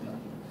 Yeah.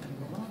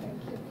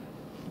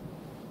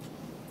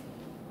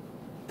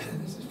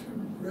 This is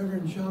from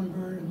Reverend John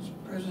Burns,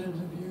 President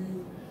of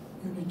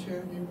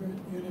Unitarian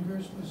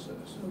Universalist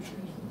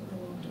Association for a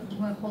long Do you time.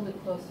 want to hold it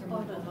closer?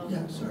 Michael?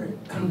 Yeah, sorry.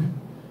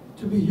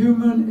 To be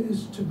human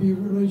is to be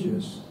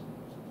religious.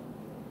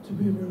 To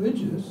be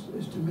religious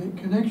is to make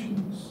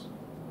connections.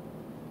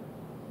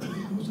 And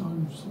it goes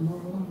on some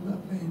more along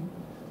that vein.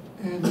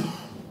 And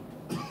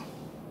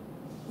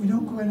we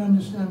don't quite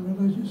understand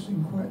religious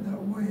in quite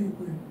that way.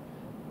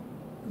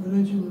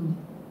 Religion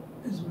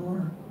is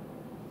more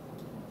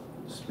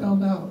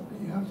spelled out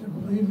that you have to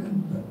believe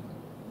in, but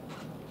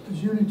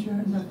as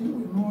Unitarians, I think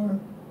we're more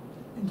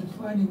into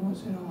finding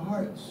what's in our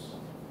hearts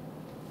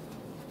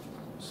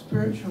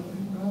spiritually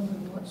rather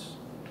than what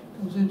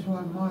comes into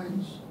our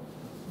minds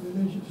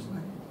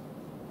religiously.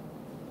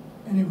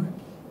 Anyway,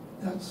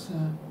 that's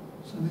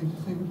something to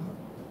think about.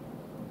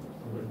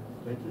 All right,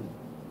 thank you.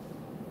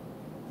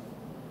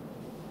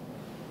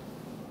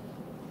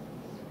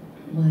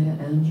 Maya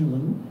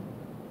Angelou,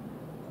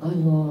 I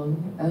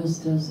long, as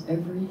does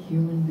every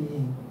human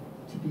being,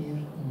 to be at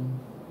home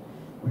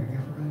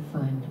wherever I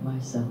find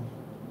myself.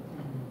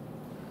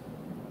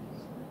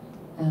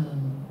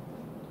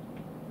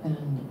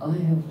 And I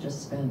have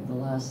just spent the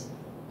last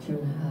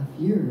 2.5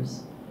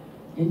 years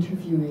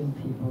interviewing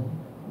people,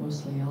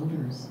 mostly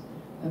elders,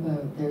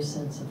 about their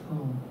sense of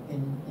home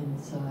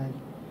inside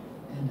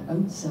and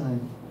outside.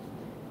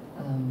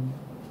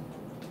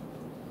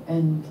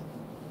 And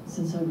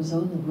since I was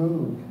on the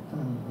road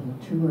on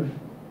a tour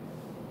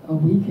a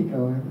week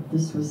ago,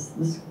 this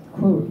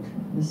quote,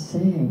 this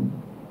saying,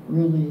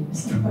 really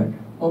struck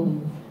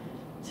home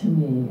to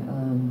me,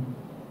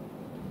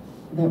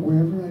 that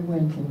wherever I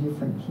went in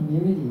different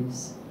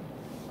communities,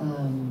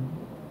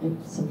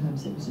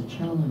 sometimes it was a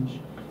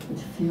challenge, but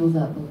to feel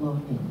that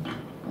belonging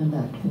and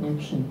that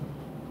connection.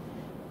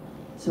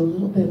 So a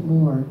little bit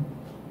more,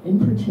 in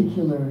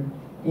particular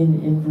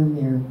in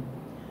Vermeer,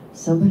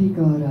 somebody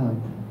got up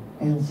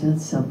and said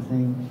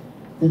something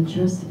that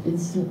just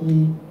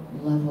instantly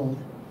leveled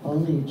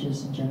all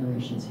ages and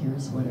generations.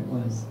 Here's what it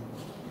was.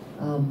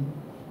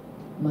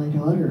 My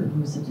daughter,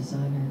 who's a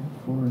designer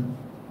for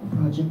a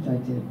project I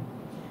did,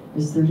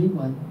 is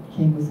 31,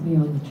 came with me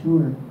on the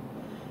tour,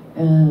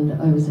 and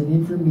I was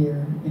an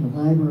Vermeer in a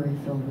library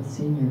filled with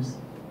seniors,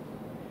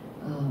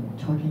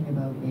 talking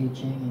about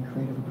aging and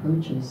creative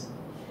approaches.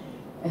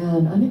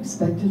 And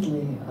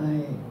unexpectedly,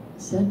 I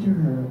said to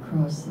her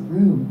across the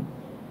room,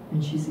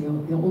 and she's the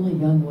only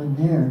young one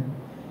there,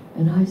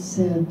 and I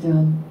said,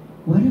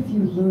 what have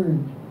you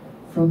learned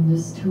from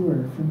this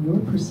tour, from your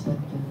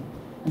perspective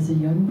as a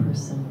young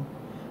person,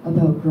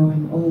 about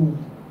growing old?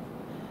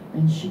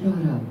 And she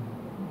got up,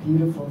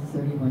 beautiful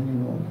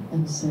 31-year-old,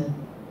 and said,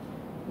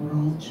 we're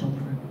all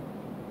children.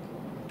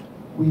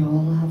 We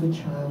all have a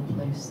child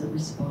place that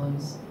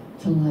responds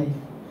to life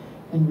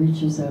and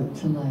reaches out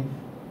to life.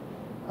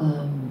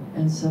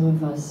 And some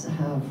of us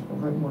have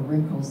more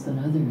wrinkles than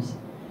others,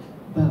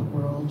 but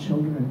we're all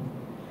children.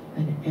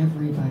 And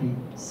everybody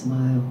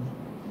smiled.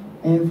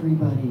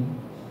 Everybody.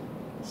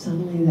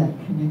 Suddenly that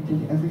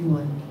connected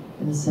everyone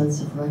in a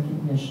sense of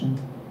recognition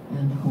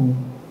and home.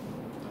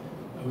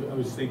 I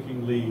was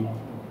thinking, Lee,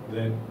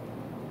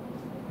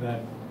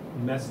 that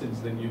message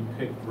that you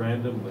picked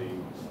randomly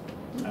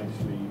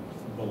actually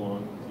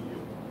belonged to you,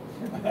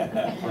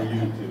 for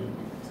you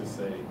to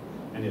say,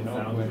 and it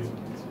found you,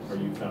 or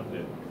you found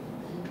it.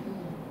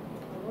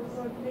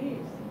 What about me?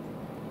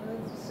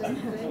 That's the same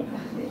thing.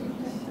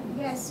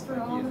 Yes, for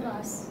all of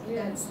us,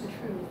 that's the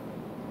truth.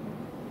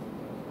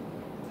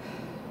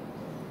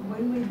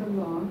 When we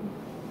belong,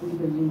 we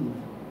believe.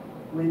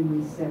 When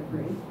we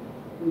separate,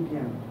 we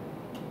doubt.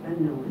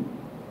 Unknown.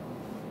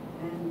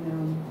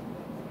 And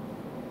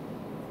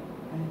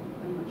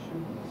I'm not sure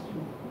if it's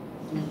true.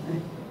 So,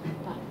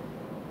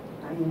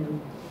 I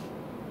am.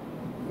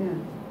 Yeah.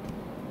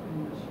 I'm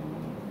not sure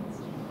if it's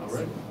true. All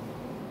right.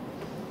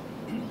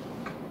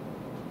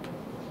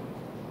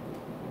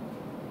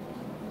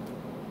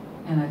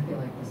 And I feel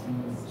like this one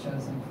was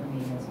chosen for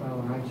me as well,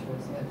 or I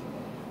chose it.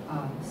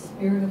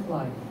 Spirit of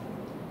life,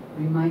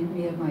 remind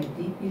me of my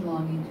deep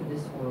belonging to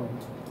this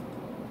world.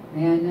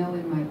 May I know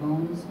in my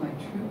bones my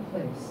true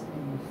place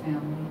in the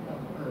family of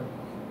earth.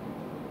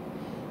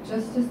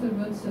 Just as the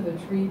roots of a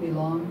tree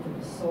belong to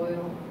the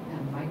soil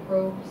and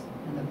microbes,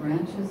 and the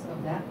branches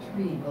of that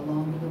tree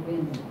belong to the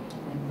wind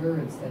and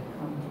birds that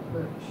come to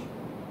perch.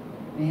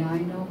 May I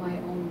know my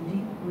own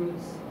deep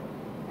roots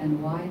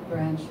and wide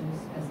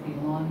branches as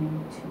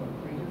belonging to a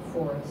greater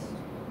forest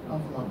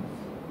of love.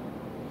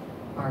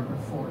 Barbara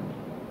Ford.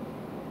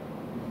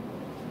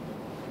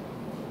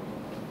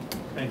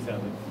 Thanks,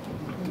 Alex.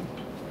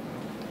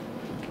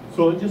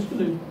 So I'm just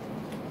gonna,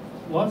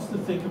 lots to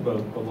think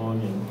about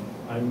belonging.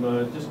 I'm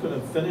just gonna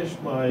finish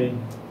my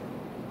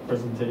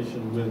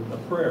presentation with a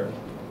prayer.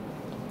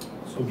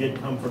 So get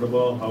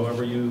comfortable,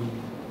 however you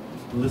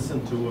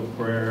listen to a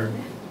prayer,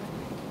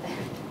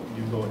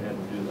 you go ahead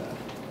and do that.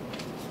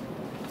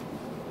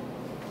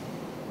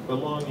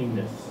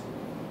 Belongingness.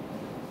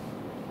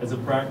 As a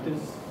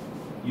practice,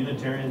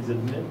 Unitarians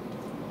admit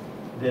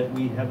that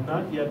we have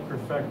not yet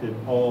perfected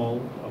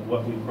all of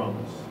what we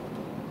promise.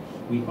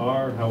 We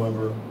are,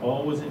 however,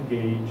 always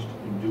engaged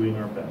in doing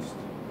our best.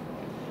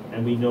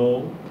 And we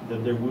know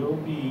that there will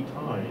be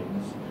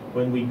times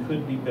when we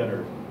could be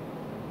better.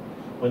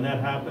 When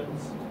that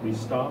happens, we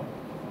stop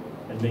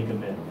and make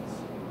amends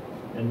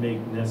and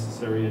make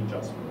necessary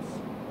adjustments.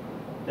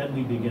 Then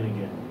we begin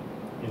again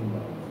in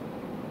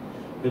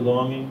love.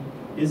 Belonging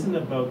isn't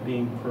about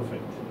being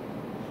perfect.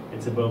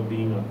 It's about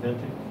being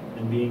authentic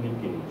and being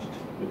engaged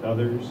with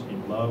others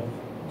in love,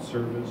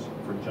 service,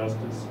 for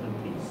justice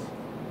and peace.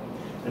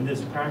 And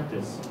this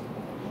practice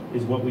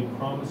is what we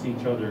promise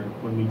each other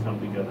when we come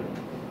together.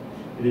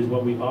 It is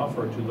what we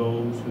offer to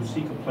those who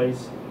seek a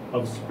place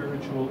of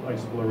spiritual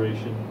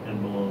exploration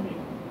and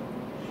belonging.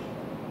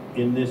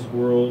 In this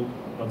world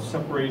of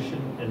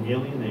separation and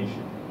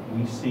alienation,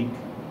 we seek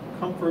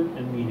comfort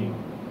and meaning.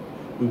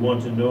 We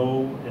want to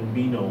know and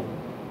be known.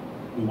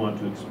 We want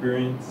to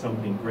experience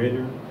something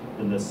greater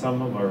than the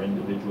sum of our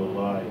individual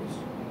lives.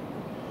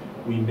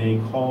 We may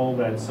call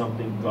that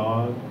something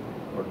God,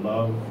 or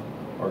love,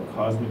 or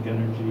cosmic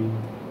energy,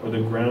 or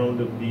the ground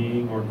of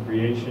being, or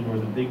creation, or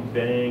the Big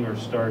Bang, or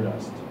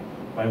stardust.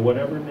 By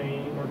whatever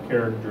name or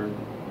character,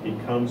 it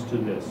comes to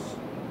this: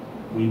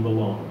 we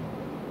belong.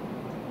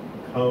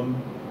 Come,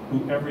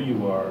 whoever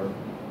you are,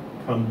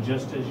 come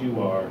just as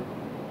you are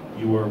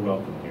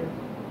welcome here.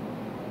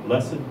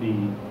 Blessed be,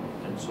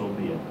 and so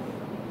be it.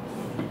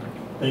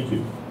 Thank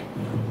you.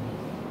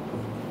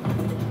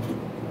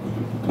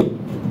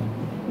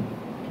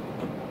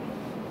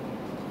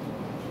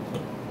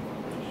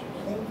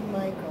 Thank you,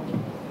 Michael,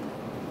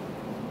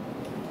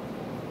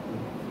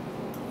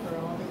 for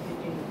all that you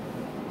do.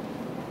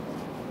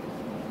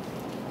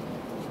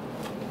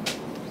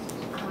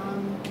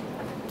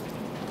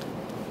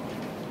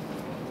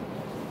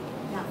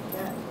 Now,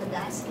 the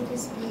basket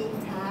is being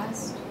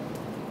passed.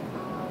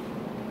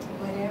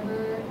 Whatever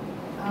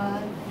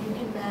you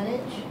can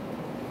manage,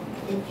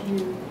 if you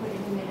put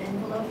it in an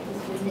envelope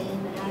with your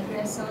name and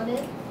address on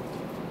it,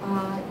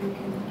 you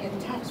can get a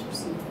tax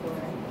receipt for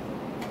it.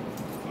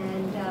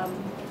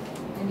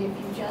 And if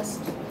you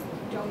just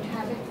don't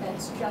have it,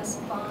 that's just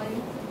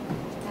fine.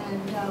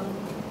 And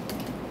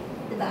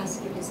the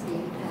basket is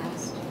being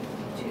passed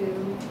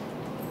to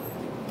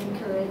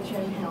encourage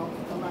and help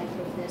the life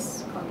of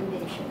this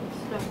congregation.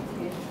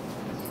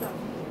 So,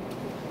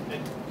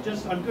 And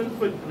just, I'm gonna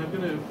put, and I'm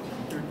gonna,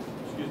 here,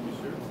 excuse me,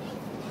 sir.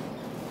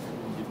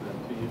 Give that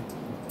to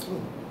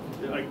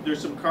you.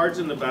 There's some cards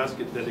in the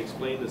basket that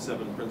explain the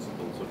 7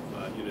 principles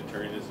of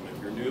Unitarianism.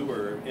 If you're new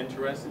or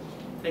interested,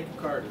 take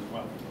a card as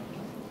well.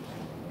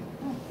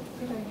 Oh,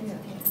 good idea.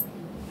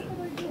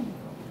 Good idea.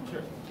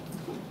 Sure.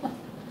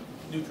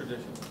 New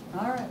tradition.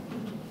 All right.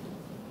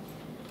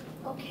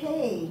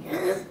 okay.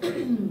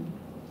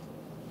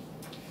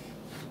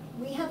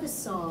 We have a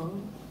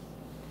song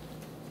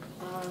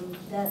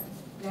that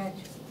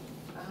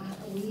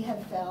we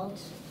have felt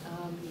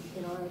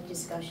in our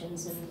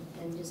discussions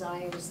and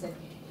desires that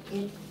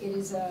it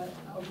is a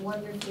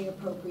wonderfully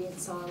appropriate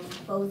song,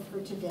 both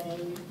for today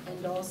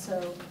and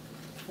also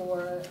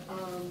for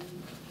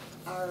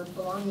our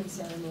belonging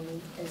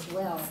ceremony as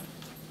well.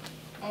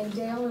 And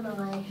Dale and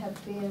I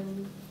have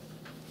been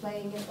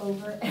playing it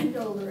over and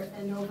over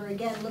and over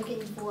again,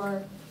 looking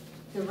for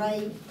the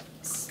right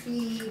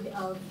speed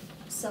of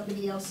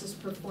somebody else's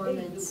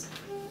performance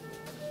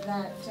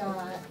that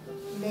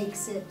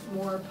makes it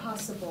more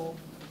possible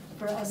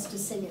for us to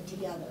sing it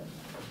together.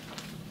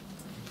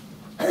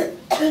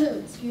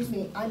 Excuse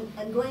me,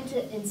 I'm going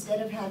to,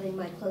 instead of having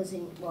my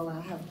closing, well,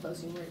 I'll have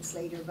closing words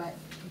later, but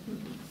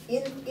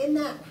in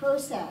that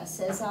process,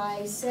 as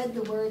I said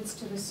the words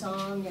to the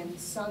song and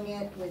sung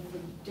it with the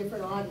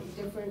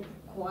different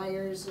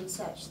choirs and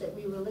such that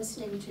we were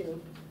listening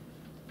to,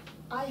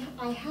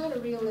 I had a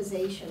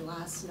realization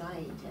last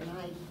night, and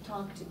I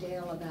talked to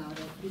Dale about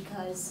it,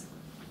 because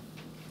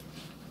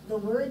the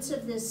words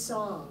of this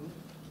song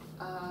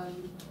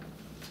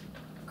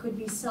could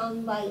be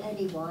sung by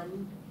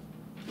anyone,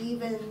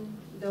 even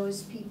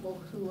those people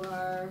who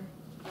are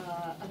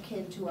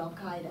akin to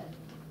Al-Qaeda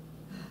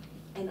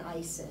and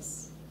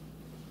ISIS.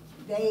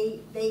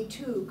 They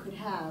too could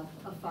have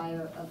a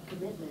fire of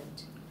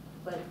commitment,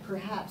 but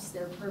perhaps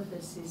their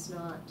purpose is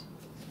not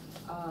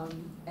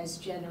as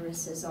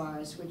generous as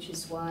ours, which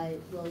is why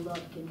we'll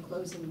look in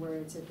closing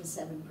words at the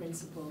 7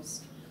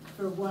 principles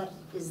for what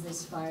is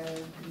this fire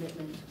of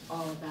commitment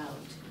all about.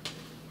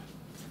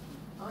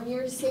 On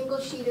your single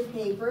sheet of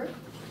paper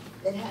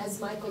that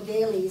has Michael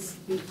Dailly's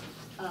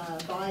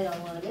bio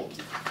on it,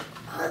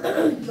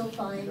 you'll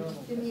find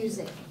the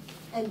music.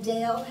 And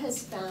Dale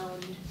has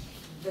found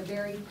the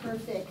very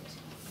perfect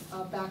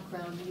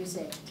background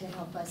music to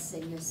help us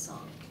sing this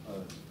song.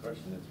 Of course,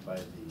 and it's by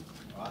the.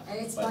 And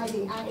it's by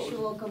the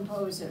actual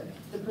composer,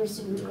 the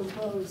person who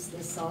composed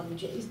this song,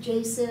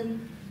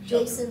 Jason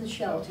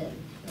Shelton.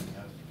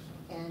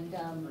 And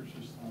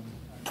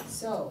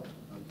so,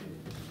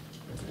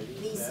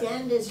 please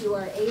stand as you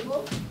are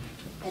able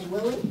and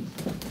willing.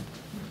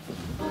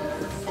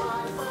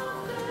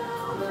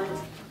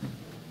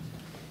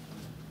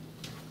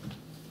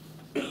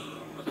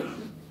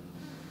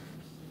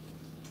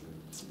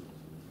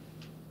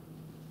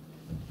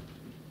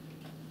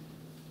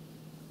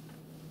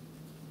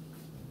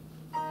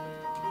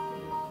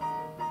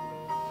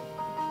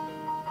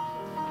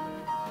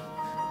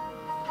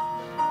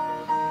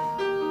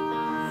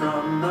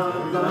 From the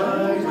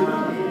light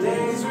of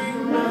days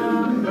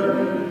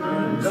remembered,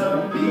 burns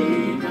a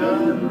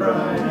beacon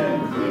bright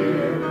and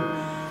clear,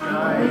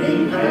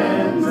 guiding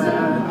hands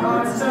and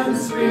hearts and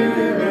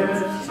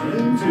spirits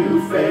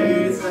into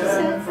faith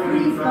set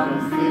free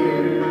from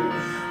fear.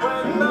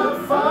 When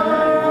the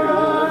fire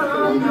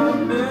of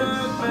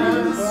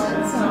commitment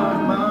sets our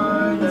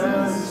mind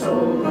and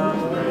soul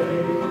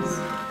ablaze,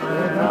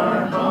 when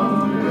our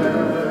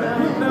hunger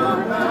and our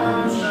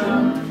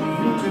passion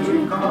need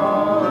to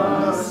call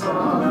us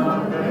on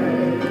our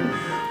way,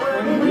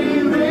 when we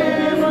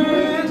live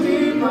with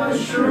deep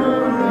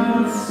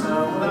assurance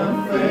of the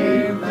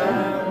faith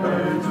that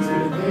burns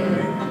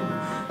within,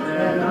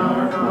 then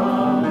our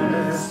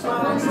promise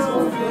finds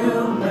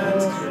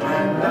fulfillment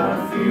and our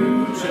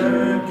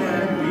future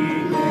can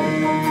begin.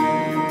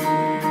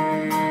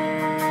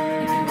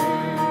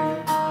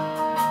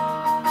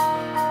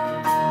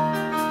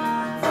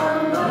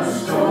 From the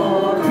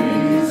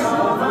stories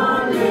of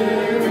our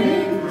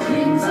living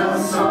rings a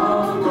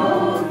song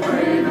both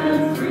brave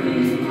and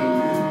free,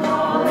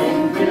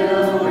 calling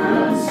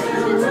pilgrims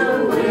still to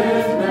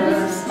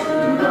witness to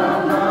the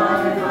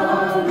life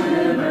of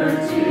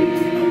liberty.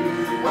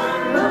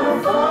 When the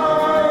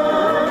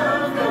fire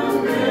of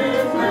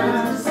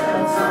commitment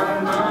sets our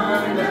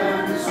mind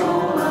and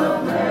soul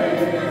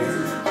ablaze,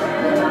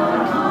 when our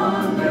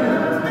hunger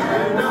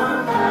and our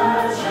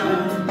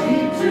passion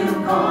need to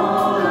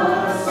call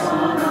us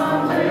on our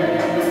way,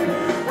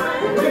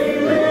 when we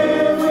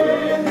live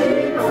with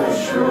deep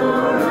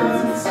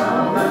assurance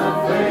of the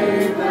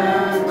faith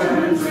that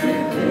burns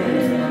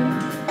within,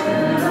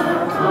 then our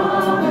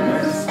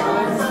promise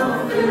finds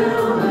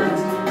fulfillment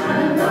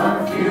and our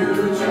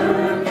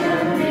future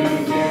can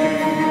begin.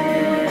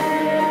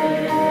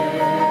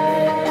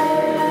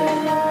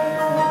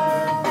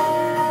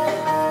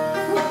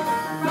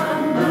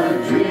 From the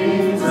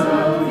dreams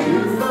of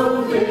youthful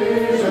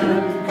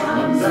vision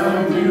comes a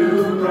new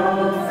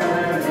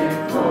prophetic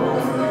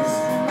voice,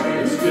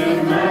 which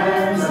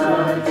demands a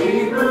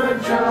deeper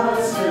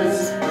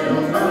justice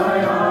built by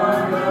our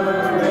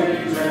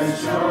courageous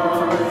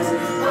choice.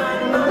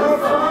 When the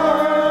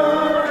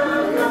fire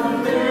of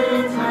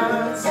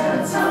commitment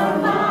sets our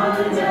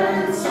mind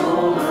and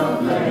soul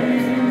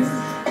ablaze,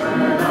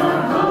 when our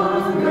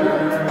hunger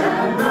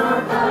and our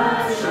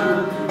passion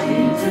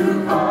need to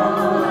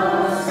call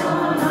us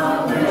on our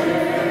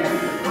way,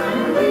 when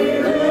we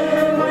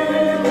live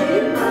with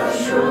deep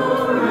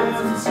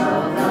assurance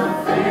of the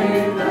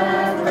faith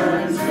that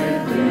burns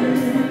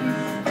within,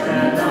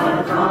 then our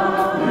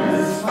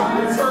promise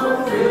finds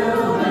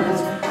fulfillment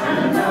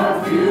and our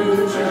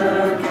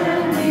future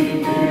can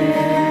begin.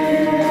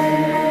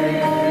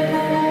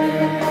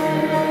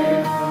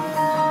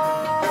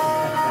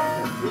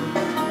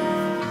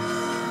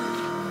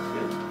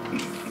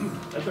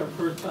 That's our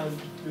first time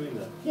doing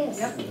that. Yes.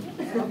 Yep.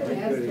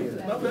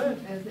 Not bad.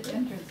 As the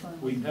entrance song.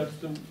 We have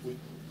some,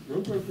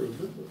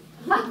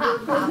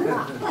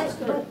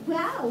 But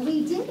wow,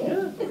 we did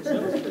Yeah, it.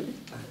 sounds good.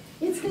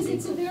 It's because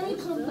it's a very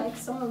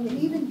complex song, and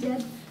even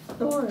Deb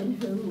Thorne,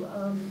 who,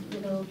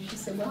 she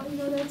said, well,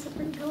 that's a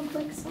pretty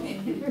complex song.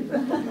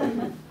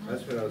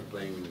 That's what I was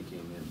playing when you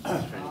came in. I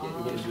was trying to We're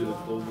get gonna do the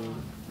full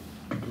one.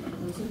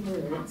 Those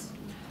are words.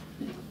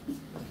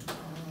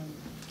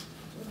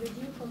 Did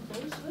you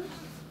compose this?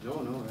 No,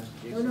 that's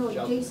No, Jason no,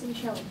 Shelton. Jason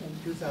Shelton.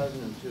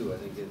 2002, I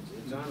think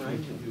it's on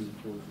iTunes.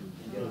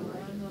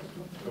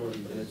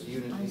 And it's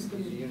he's a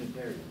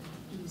Unitarian.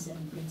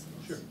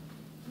 Sure.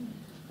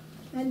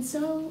 And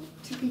so,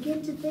 to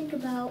begin to think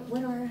about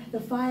what the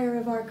fire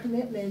of our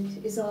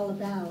commitment is all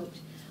about,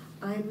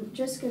 I'm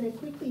just going to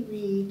quickly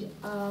read.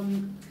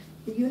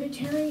 The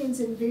Unitarians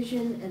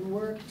envision and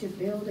work to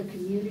build a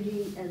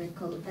community and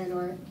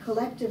are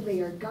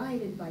collectively are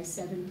guided by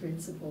 7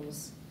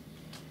 principles.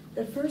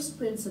 The first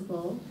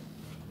principle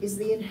is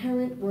the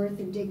inherent worth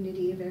and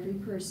dignity of every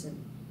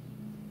person.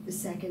 The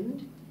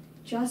second,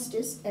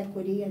 justice,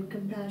 equity, and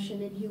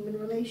compassion in human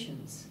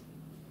relations.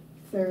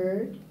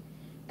 Third,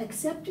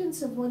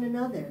 acceptance of one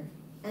another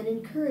and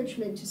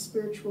encouragement to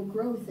spiritual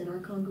growth in our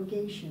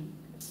congregation.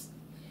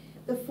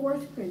 The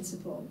fourth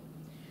principle,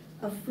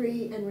 a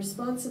free and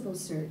responsible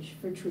search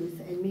for truth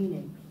and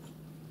meaning.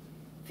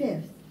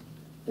 Fifth,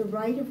 the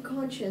right of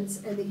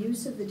conscience and the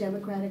use of the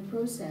democratic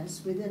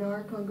process within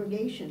our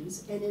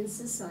congregations and in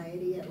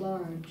society at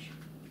large.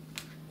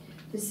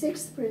 The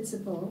sixth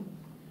principle,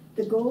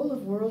 the goal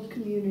of world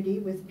community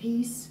with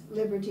peace,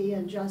 liberty,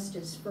 and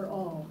justice for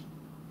all.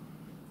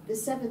 The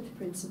seventh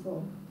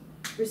principle,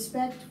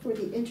 respect for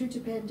the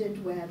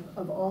interdependent web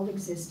of all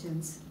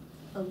existence,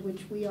 of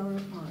which we are a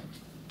part.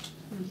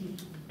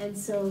 And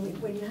so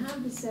when you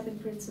have the seven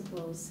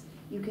principles,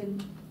 you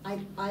can, I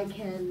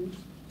can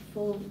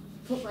put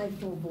my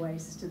full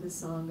voice to the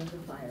song of the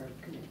fire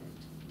of commitment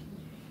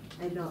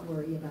and not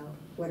worry about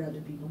what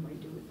other people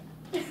might do with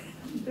that.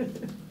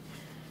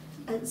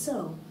 And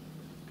so,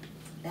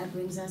 that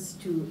brings us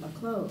to a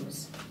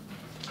close.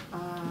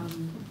 I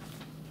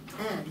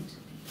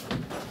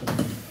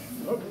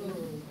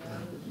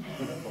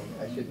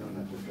should know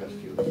not to trust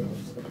you.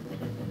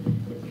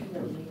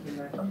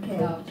 Okay.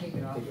 No, take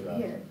it off.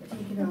 Here,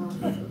 take it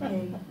off,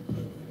 okay.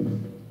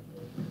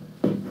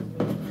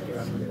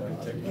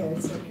 Yeah,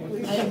 it's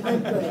okay.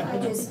 I'm good,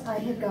 I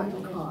had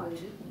gotten caught.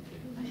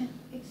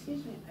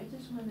 Excuse me, I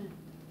just want to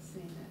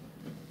say that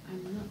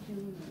I'm not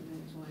feeling that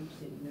that's why I'm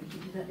sitting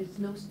there. It's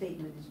no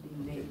statement is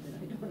being made that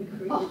I don't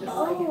agree with.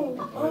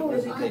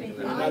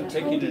 You're not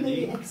taking a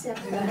knee?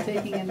 Accept Not that.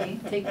 taking a knee,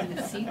 taking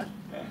a seat.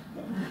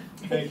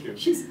 Thank you.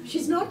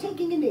 She's not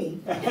taking a knee.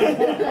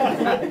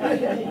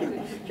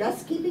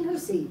 Just keeping her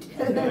seat.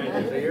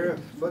 So you're a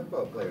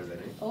football player then,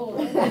 eh? Oh.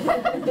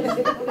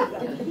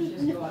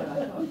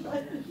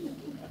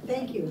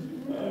 Thank you.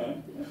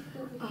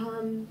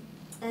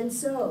 And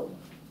so,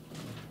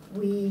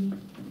 we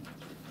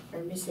are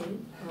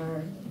missing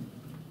our,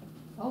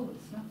 Oh,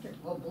 it's not there,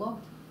 well, blow.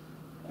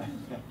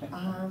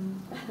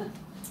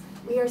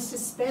 we are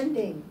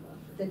suspending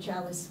the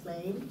chalice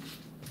flame.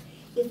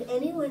 If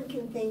anyone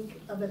can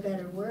think of a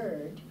better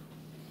word,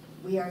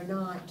 we are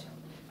not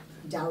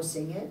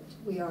dousing it,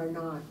 we are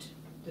not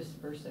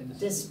Dispersing.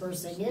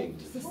 dispersing it.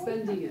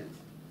 Suspending it.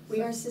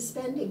 We are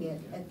suspending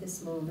it at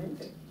this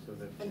moment So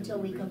that until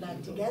we come back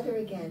rekindle. together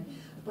again.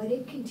 But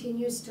it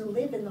continues to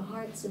live in the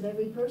hearts of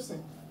every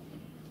person.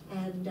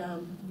 And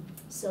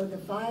so the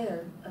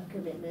fire of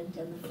commitment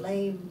and the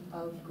flame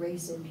of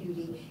grace and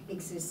beauty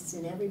exists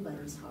in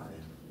everybody's heart.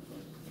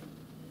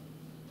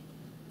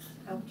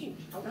 Ouch.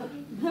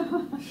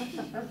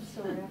 I'm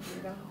sorry, I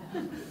forgot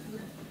that.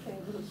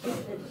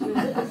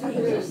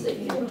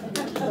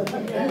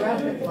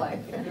 Rapid life,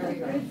 there you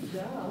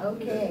go.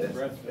 Okay.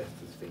 Breath fest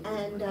is being-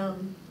 And,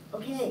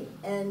 okay,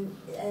 and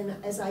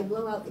as I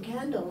blow out the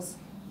candles,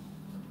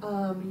 We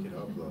could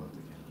all blow out the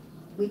candle.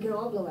 we can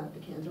all blow out the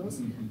candles,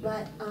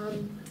 but Are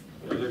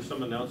there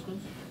some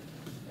announcements?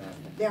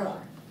 there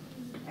are.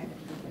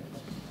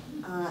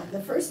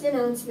 The first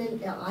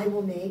announcement I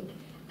will make,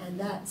 and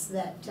that's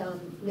that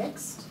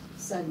next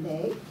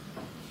Sunday,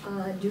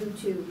 due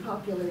to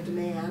popular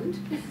demand,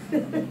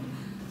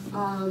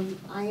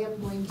 I am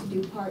going to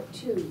do part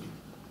 2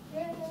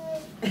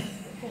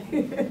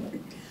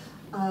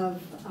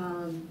 of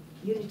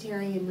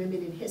Unitarian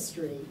women in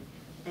history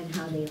and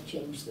how they have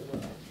changed the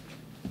world.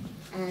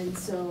 And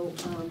so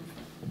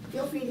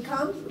feel free to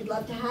come, we'd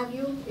love to have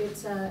you.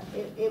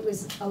 It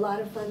was a lot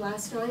of fun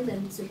last time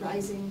and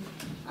surprising.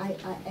 I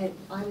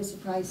was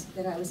surprised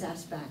that I was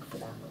asked back for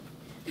that one.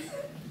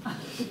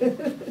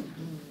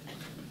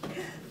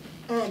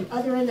 And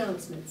other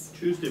announcements.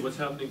 Tuesday, what's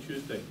happening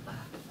Tuesday?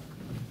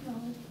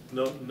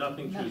 No,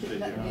 nothing Tuesday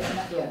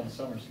here. Still on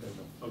summer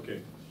schedule.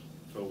 Okay,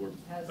 so we're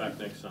back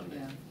next Sunday.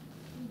 Yeah.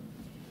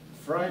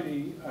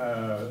 Friday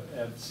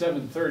at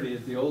 7:30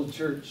 at the old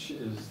church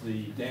is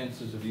the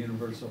Dances of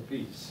Universal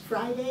Peace.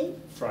 Friday,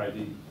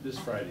 This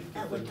Friday.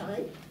 at what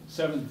time?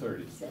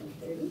 7:30,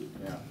 7:30.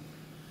 yeah.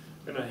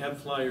 And I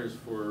have flyers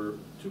for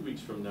 2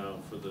 weeks from now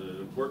for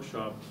the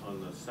workshop on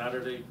the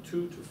Saturday,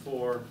 2 to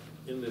 4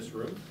 in this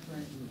room.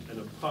 Right. And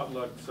a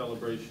potluck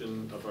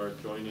celebration of our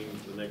joining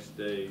the next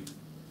day,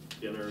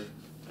 dinner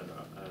at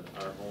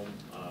our home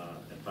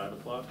at 5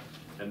 o'clock.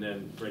 And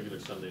then regular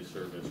Sunday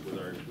service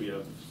with we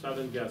have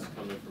 7 guests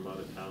coming from out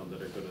of town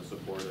that are gonna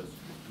support us.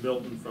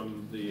 Milton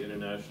from the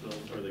International,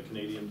 or the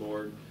Canadian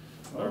Board,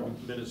 our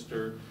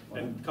minister,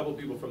 and a couple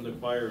people from the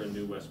choir in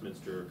New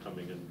Westminster are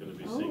coming and gonna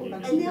be singing.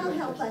 And they'll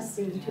help us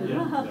sing too. Yeah,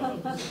 they'll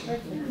help us.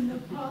 And the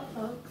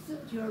potlucks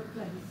at your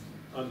place.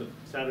 On the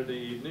Saturday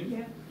evening?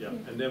 Yeah. Yeah,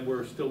 and then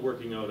we're still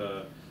working out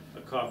a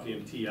coffee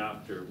and tea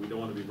after. We don't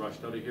wanna be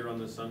rushed out of here on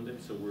this Sunday,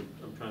 so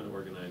I'm trying to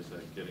organize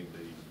getting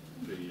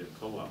the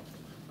co-op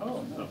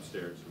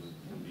upstairs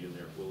and be in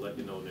there. We'll let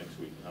you know next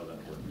week how that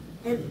works.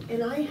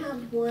 And I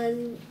have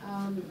one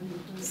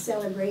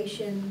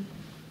celebration,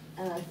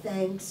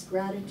 thanks,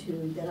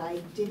 gratitude that I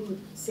didn't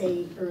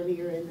say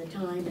earlier in the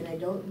time, and I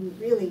don't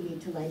really need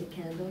to light a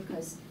candle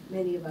because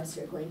many of us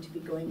are going to be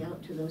going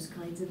out to those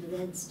kinds of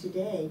events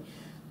today.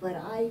 But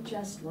I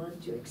just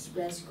want to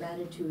express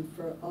gratitude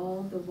for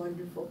all the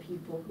wonderful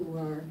people who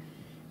are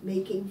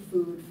making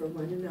food for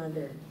one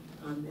another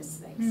on this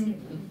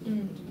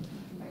Thanksgiving.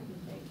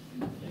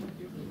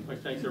 Well,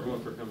 thanks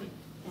everyone for coming.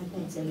 And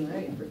thanks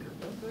anyway for coming.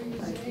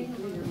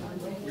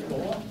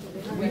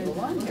 We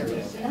belong here.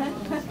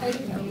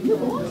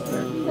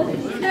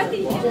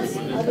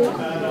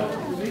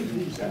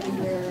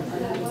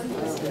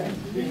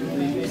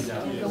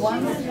 The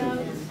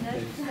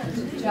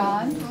ones,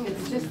 John,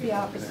 it's just the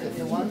opposite.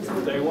 The ones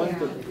with They want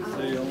the,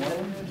 they don't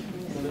want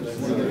they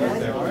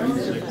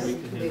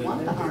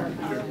want the arm.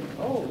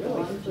 Oh,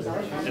 really?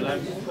 And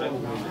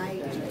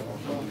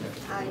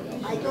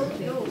I don't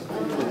know.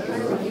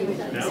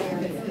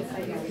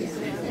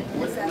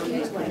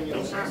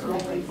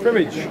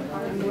 cribbage.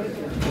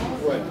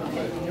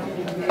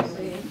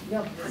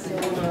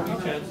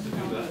 chance to do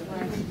that.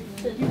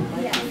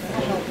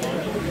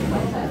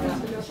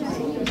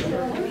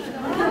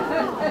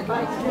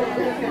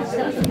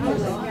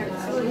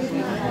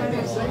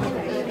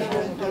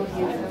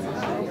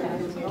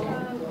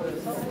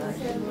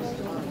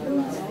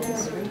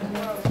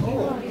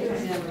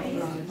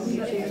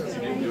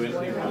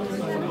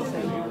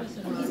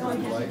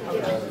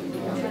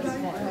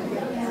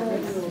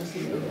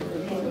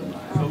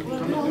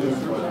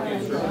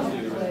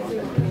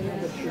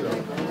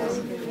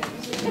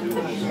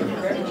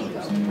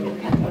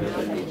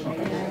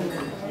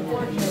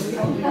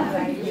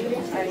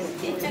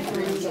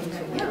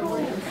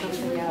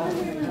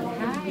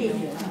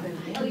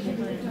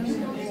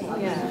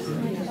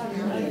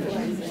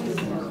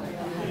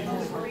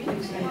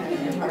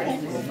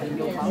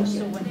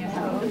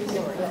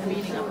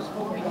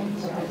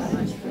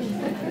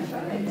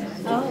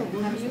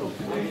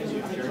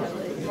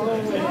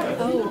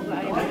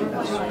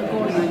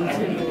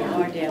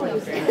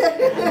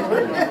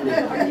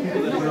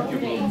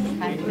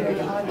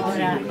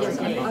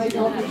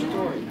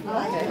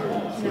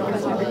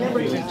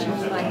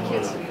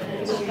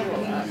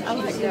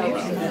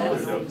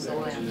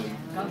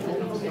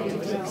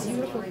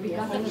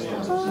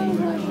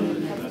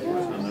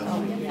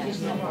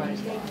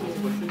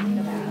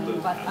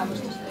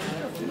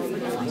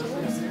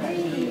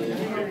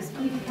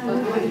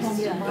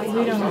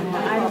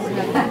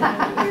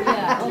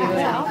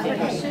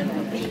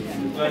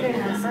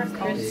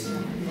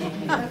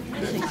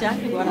 That's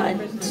exactly what I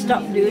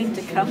stopped doing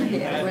to come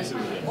here, was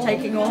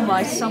taking all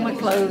my summer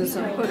clothes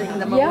and putting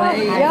them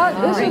away.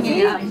 Yeah, isn't bringing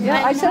it? up.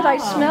 Yeah, I said I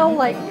smell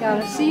like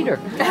cedar.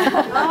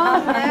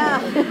 Oh,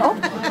 yeah. You know?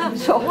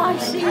 So Why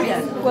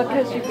cedar? Well,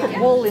 because you put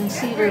wool in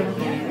cedar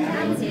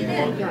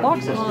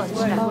boxes. Yeah,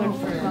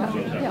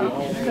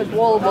 because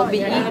wool will be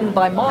eaten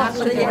by moths.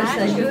 Yes,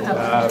 they do have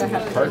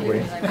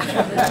Hardly.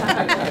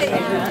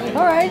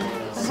 All right,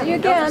 see you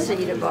again.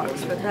 cedar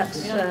box, but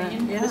that's,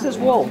 This is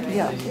wool,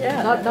 yeah.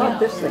 yeah. Not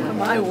this thing.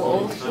 My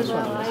walls. This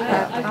one.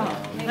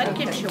 That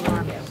gets you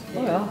warm.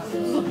 Oh, yeah.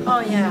 Oh,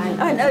 yeah,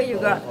 I know you've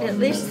got at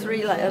least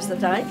 3 layers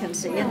that I can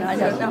see, and I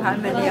don't know how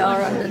many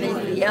are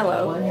underneath the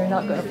yellow. And you're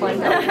not going to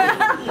find out.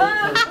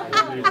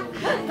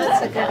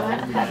 That's a good one.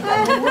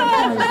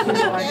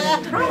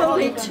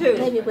 Probably 2.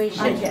 Maybe we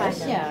should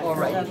guess. Yeah. All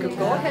right, you can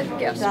go ahead and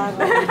guess. Some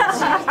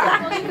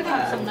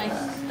nice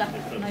stuff,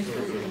 nice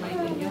food,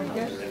 maybe.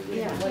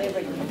 Yeah,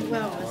 whatever.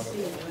 Well, let's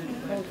see.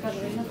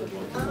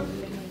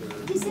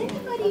 Does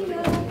anybody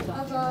know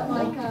of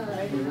like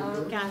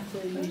a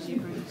Catholic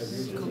music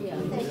groups.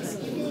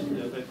 Thanksgiving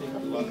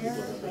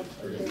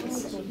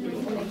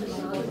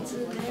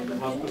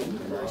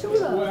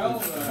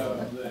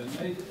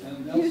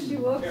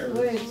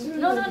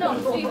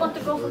No. Do you want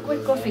to go for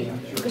quick coffee?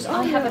 Because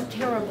I have a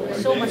terrible,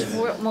 so much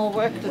more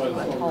work to do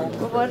at home.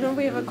 Well, why don't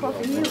we have a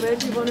coffee here? Where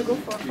do you want to go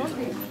for a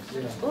coffee?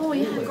 Oh,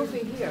 yeah,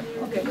 coffee here.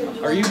 Okay.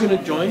 Are you going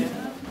to join?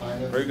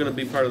 Are you going to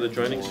be part of the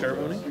joining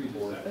ceremony?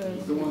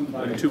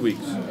 In 2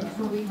 weeks.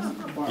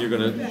 You're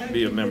going to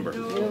be a member.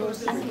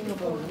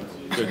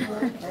 Good.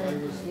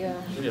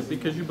 Yeah,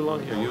 because you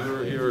belong here.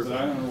 You're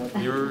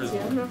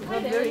I'm not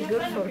very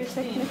good for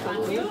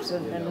technical groups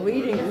and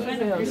reading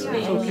emails. It's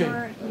okay.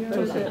 I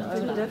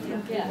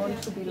definitely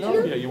want to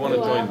belong. Yeah, you want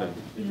to join them.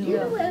 You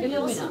know where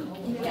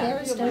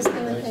Paris does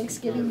their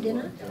Thanksgiving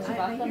dinner?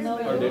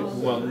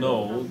 Well,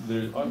 no,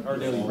 our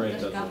daily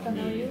bread doesn't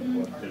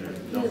mean dinner.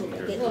 No,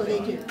 Oh, they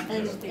do.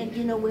 And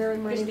you know where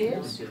and when it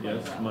is?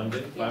 yes,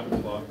 Monday, 5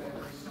 o'clock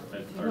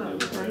at our daily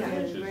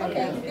bread, which is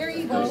Okay, there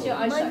you go.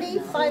 Monday,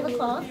 5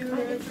 o'clock.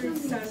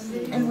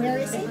 And where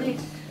is it?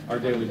 our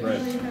daily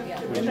bread,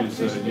 which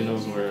is, you know,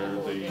 where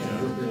the,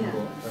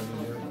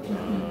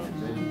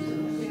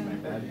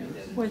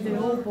 Where the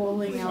old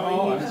bowling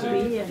alley used to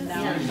be and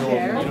now it's you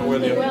there. know where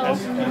the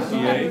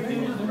SPCA?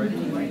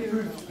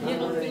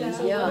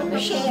 Yeah.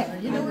 Share.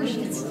 You know where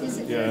she is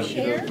it? Yeah, she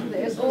Share?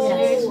 does.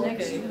 Oh,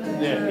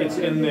 Yeah, it's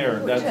in there.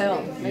 That's,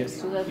 Next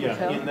to that yeah,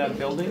 hotel. in that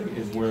building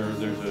is where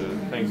there's a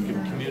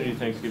Thanksgiving, community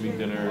Thanksgiving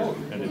dinner,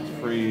 and it's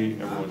free,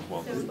 everyone's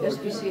welcome.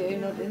 SPCA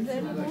not in there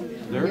anymore?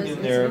 They're Yes,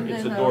 in there, in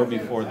it's a now. door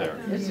before there.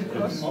 It's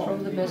across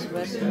from the Best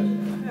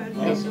Western.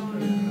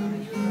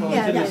 Well,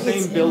 it's in the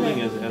same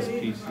building as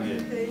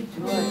SPCA.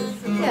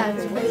 Yeah,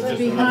 it's Just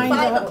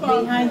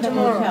behind the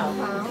hotel.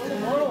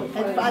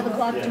 At 5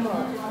 o'clock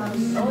tomorrow.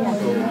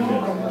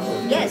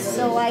 Yes,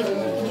 so I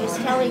was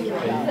telling you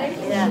about it.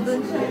 Yeah.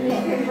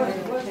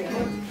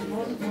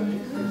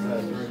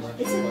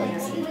 It's a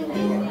Thanksgiving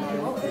dinner.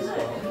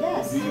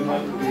 Yes. Do you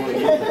have,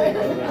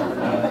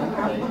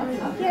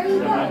 There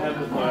you I go. have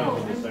the file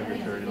with the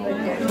secretary. No,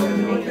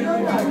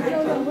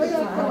 we're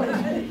not going.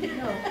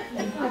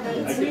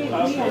 I'll take it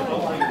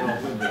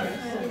off with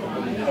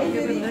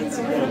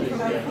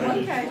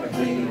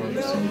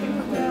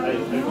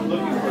I'm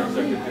looking for a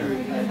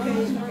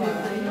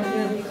secretary.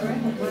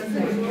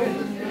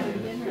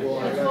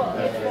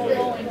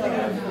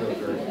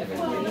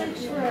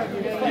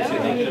 Is she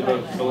thinking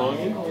about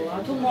belonging?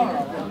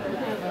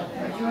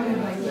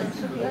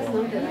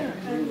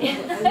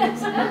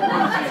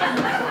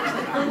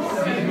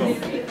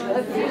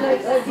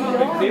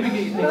 Maybe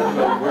get you thinking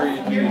about where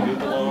you do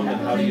belong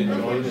and how do you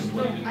join and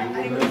what do you do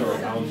with it, or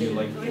how do you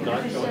like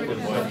not join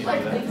and why do you do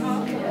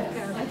that?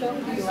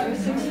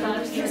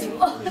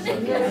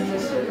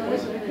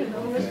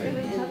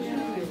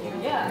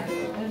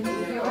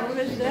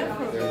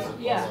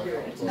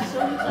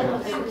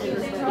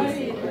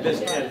 This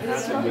can't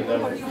happen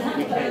without, we can't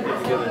get together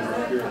and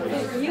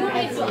securely. You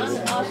need to ask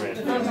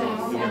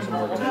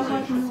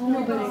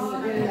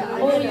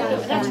Oh,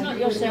 that's not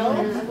your cell?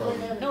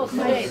 No,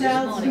 today, this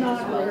morning.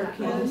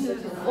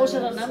 Also,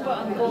 the number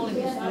I'm calling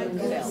is not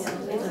your cell.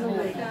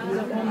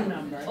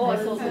 Oh, I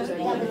thought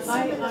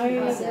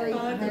it was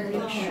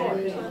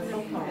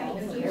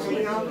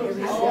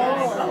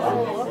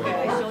Oh,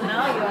 okay, so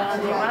now you're on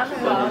the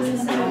roundabout.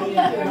 Just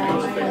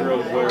figure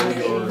out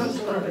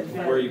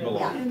where you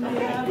belong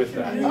with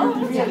that.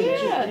 Oh, yeah.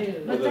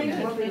 Well, thank you.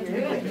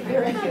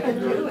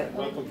 You're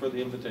welcome for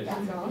the invitation.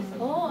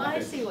 Oh, I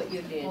see what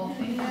you did.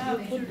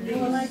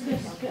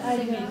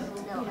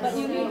 But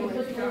you need to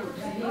put rules.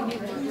 You need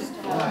to just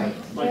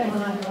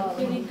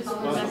you need to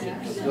put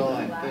messages.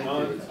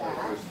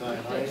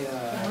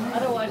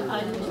 Otherwise, I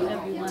lose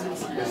everyone.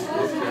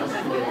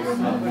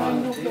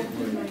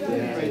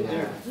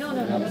 No,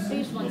 but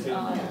these ones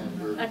are,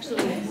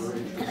 actually,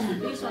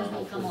 these ones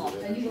will come off.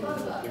 I can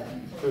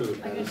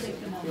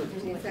take them off.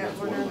 Is that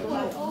one on the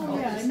left? Oh,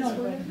 yeah, I know,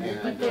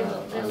 but they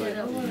will,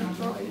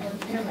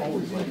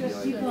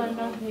 People are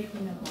not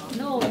taking them off.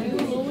 no, you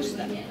lose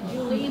them.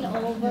 You lean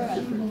over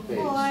and.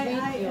 Oh, I do.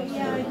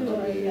 Yeah.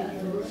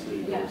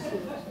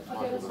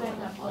 Okay, let's say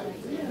that. Are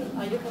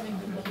you coming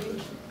from the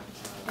beach?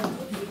 Oh,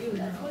 you,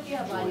 that's what you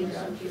have, I didn't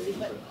so busy,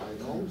 but. I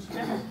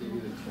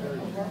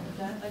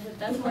said,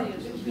 that's why you're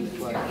so busy. He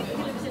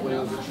lives in When I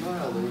was a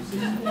child, there was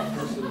this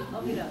person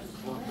Oh, he does.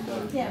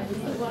 Yeah.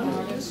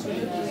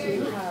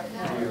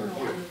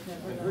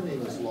 and her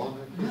name was Lana.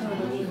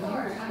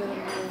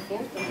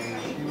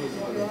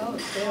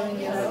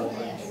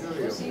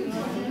 And she was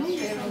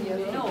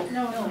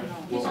No.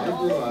 well, I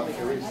grew up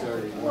every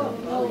Saturday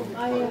morning. I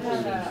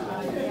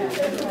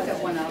Got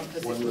one out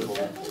for One little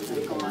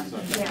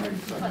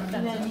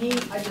and then he,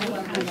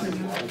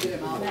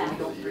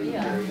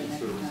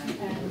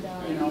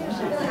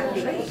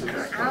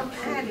 I'll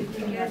add it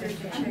together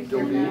to check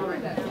your memory.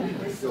 And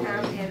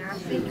I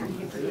think I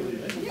can do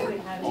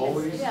it.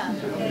 always. Yeah.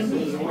 She didn't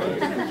even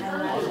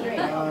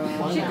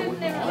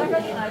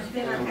recognize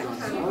them.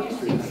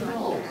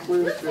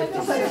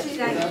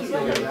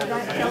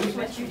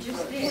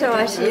 So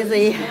I see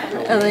the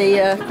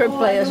crib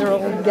players are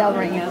all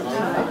gathering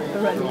outside,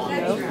 ready to go.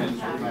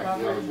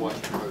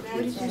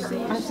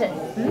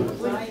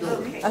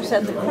 I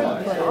said the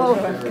crib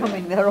players are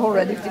coming, they're all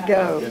ready to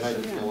go.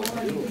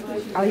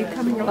 Are you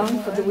coming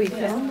along for the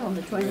weekend on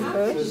the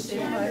 21st? Is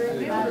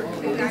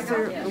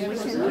there a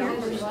weekend here?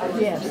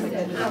 Yes, we're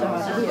going to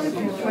start here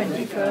on the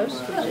 21st,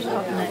 which is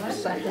not next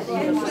Saturday,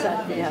 but the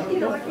Saturday after.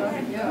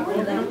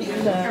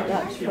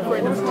 That's for the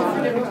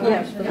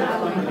yes, for the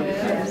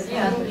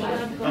yeah.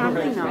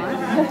 Probably not.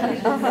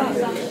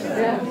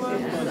 Yeah.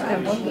 I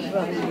wonder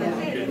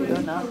whether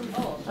you're not.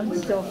 I'm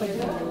still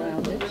thinking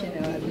around it, you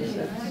know. I was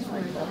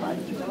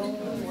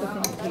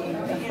looking at being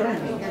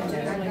affirming,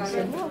 and I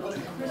said, well,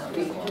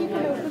 keep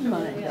an open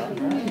mind on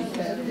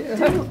that.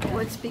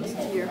 What speaks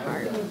to your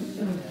heart,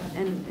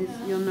 and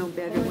you'll know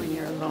better when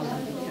you're alone,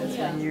 because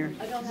when you're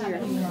here,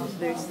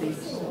 there's the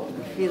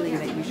feeling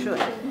that you should,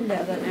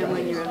 and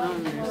when you're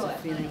alone, there's a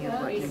feeling of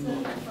what you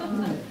need.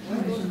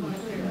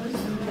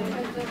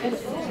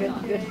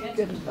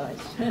 Good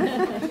advice.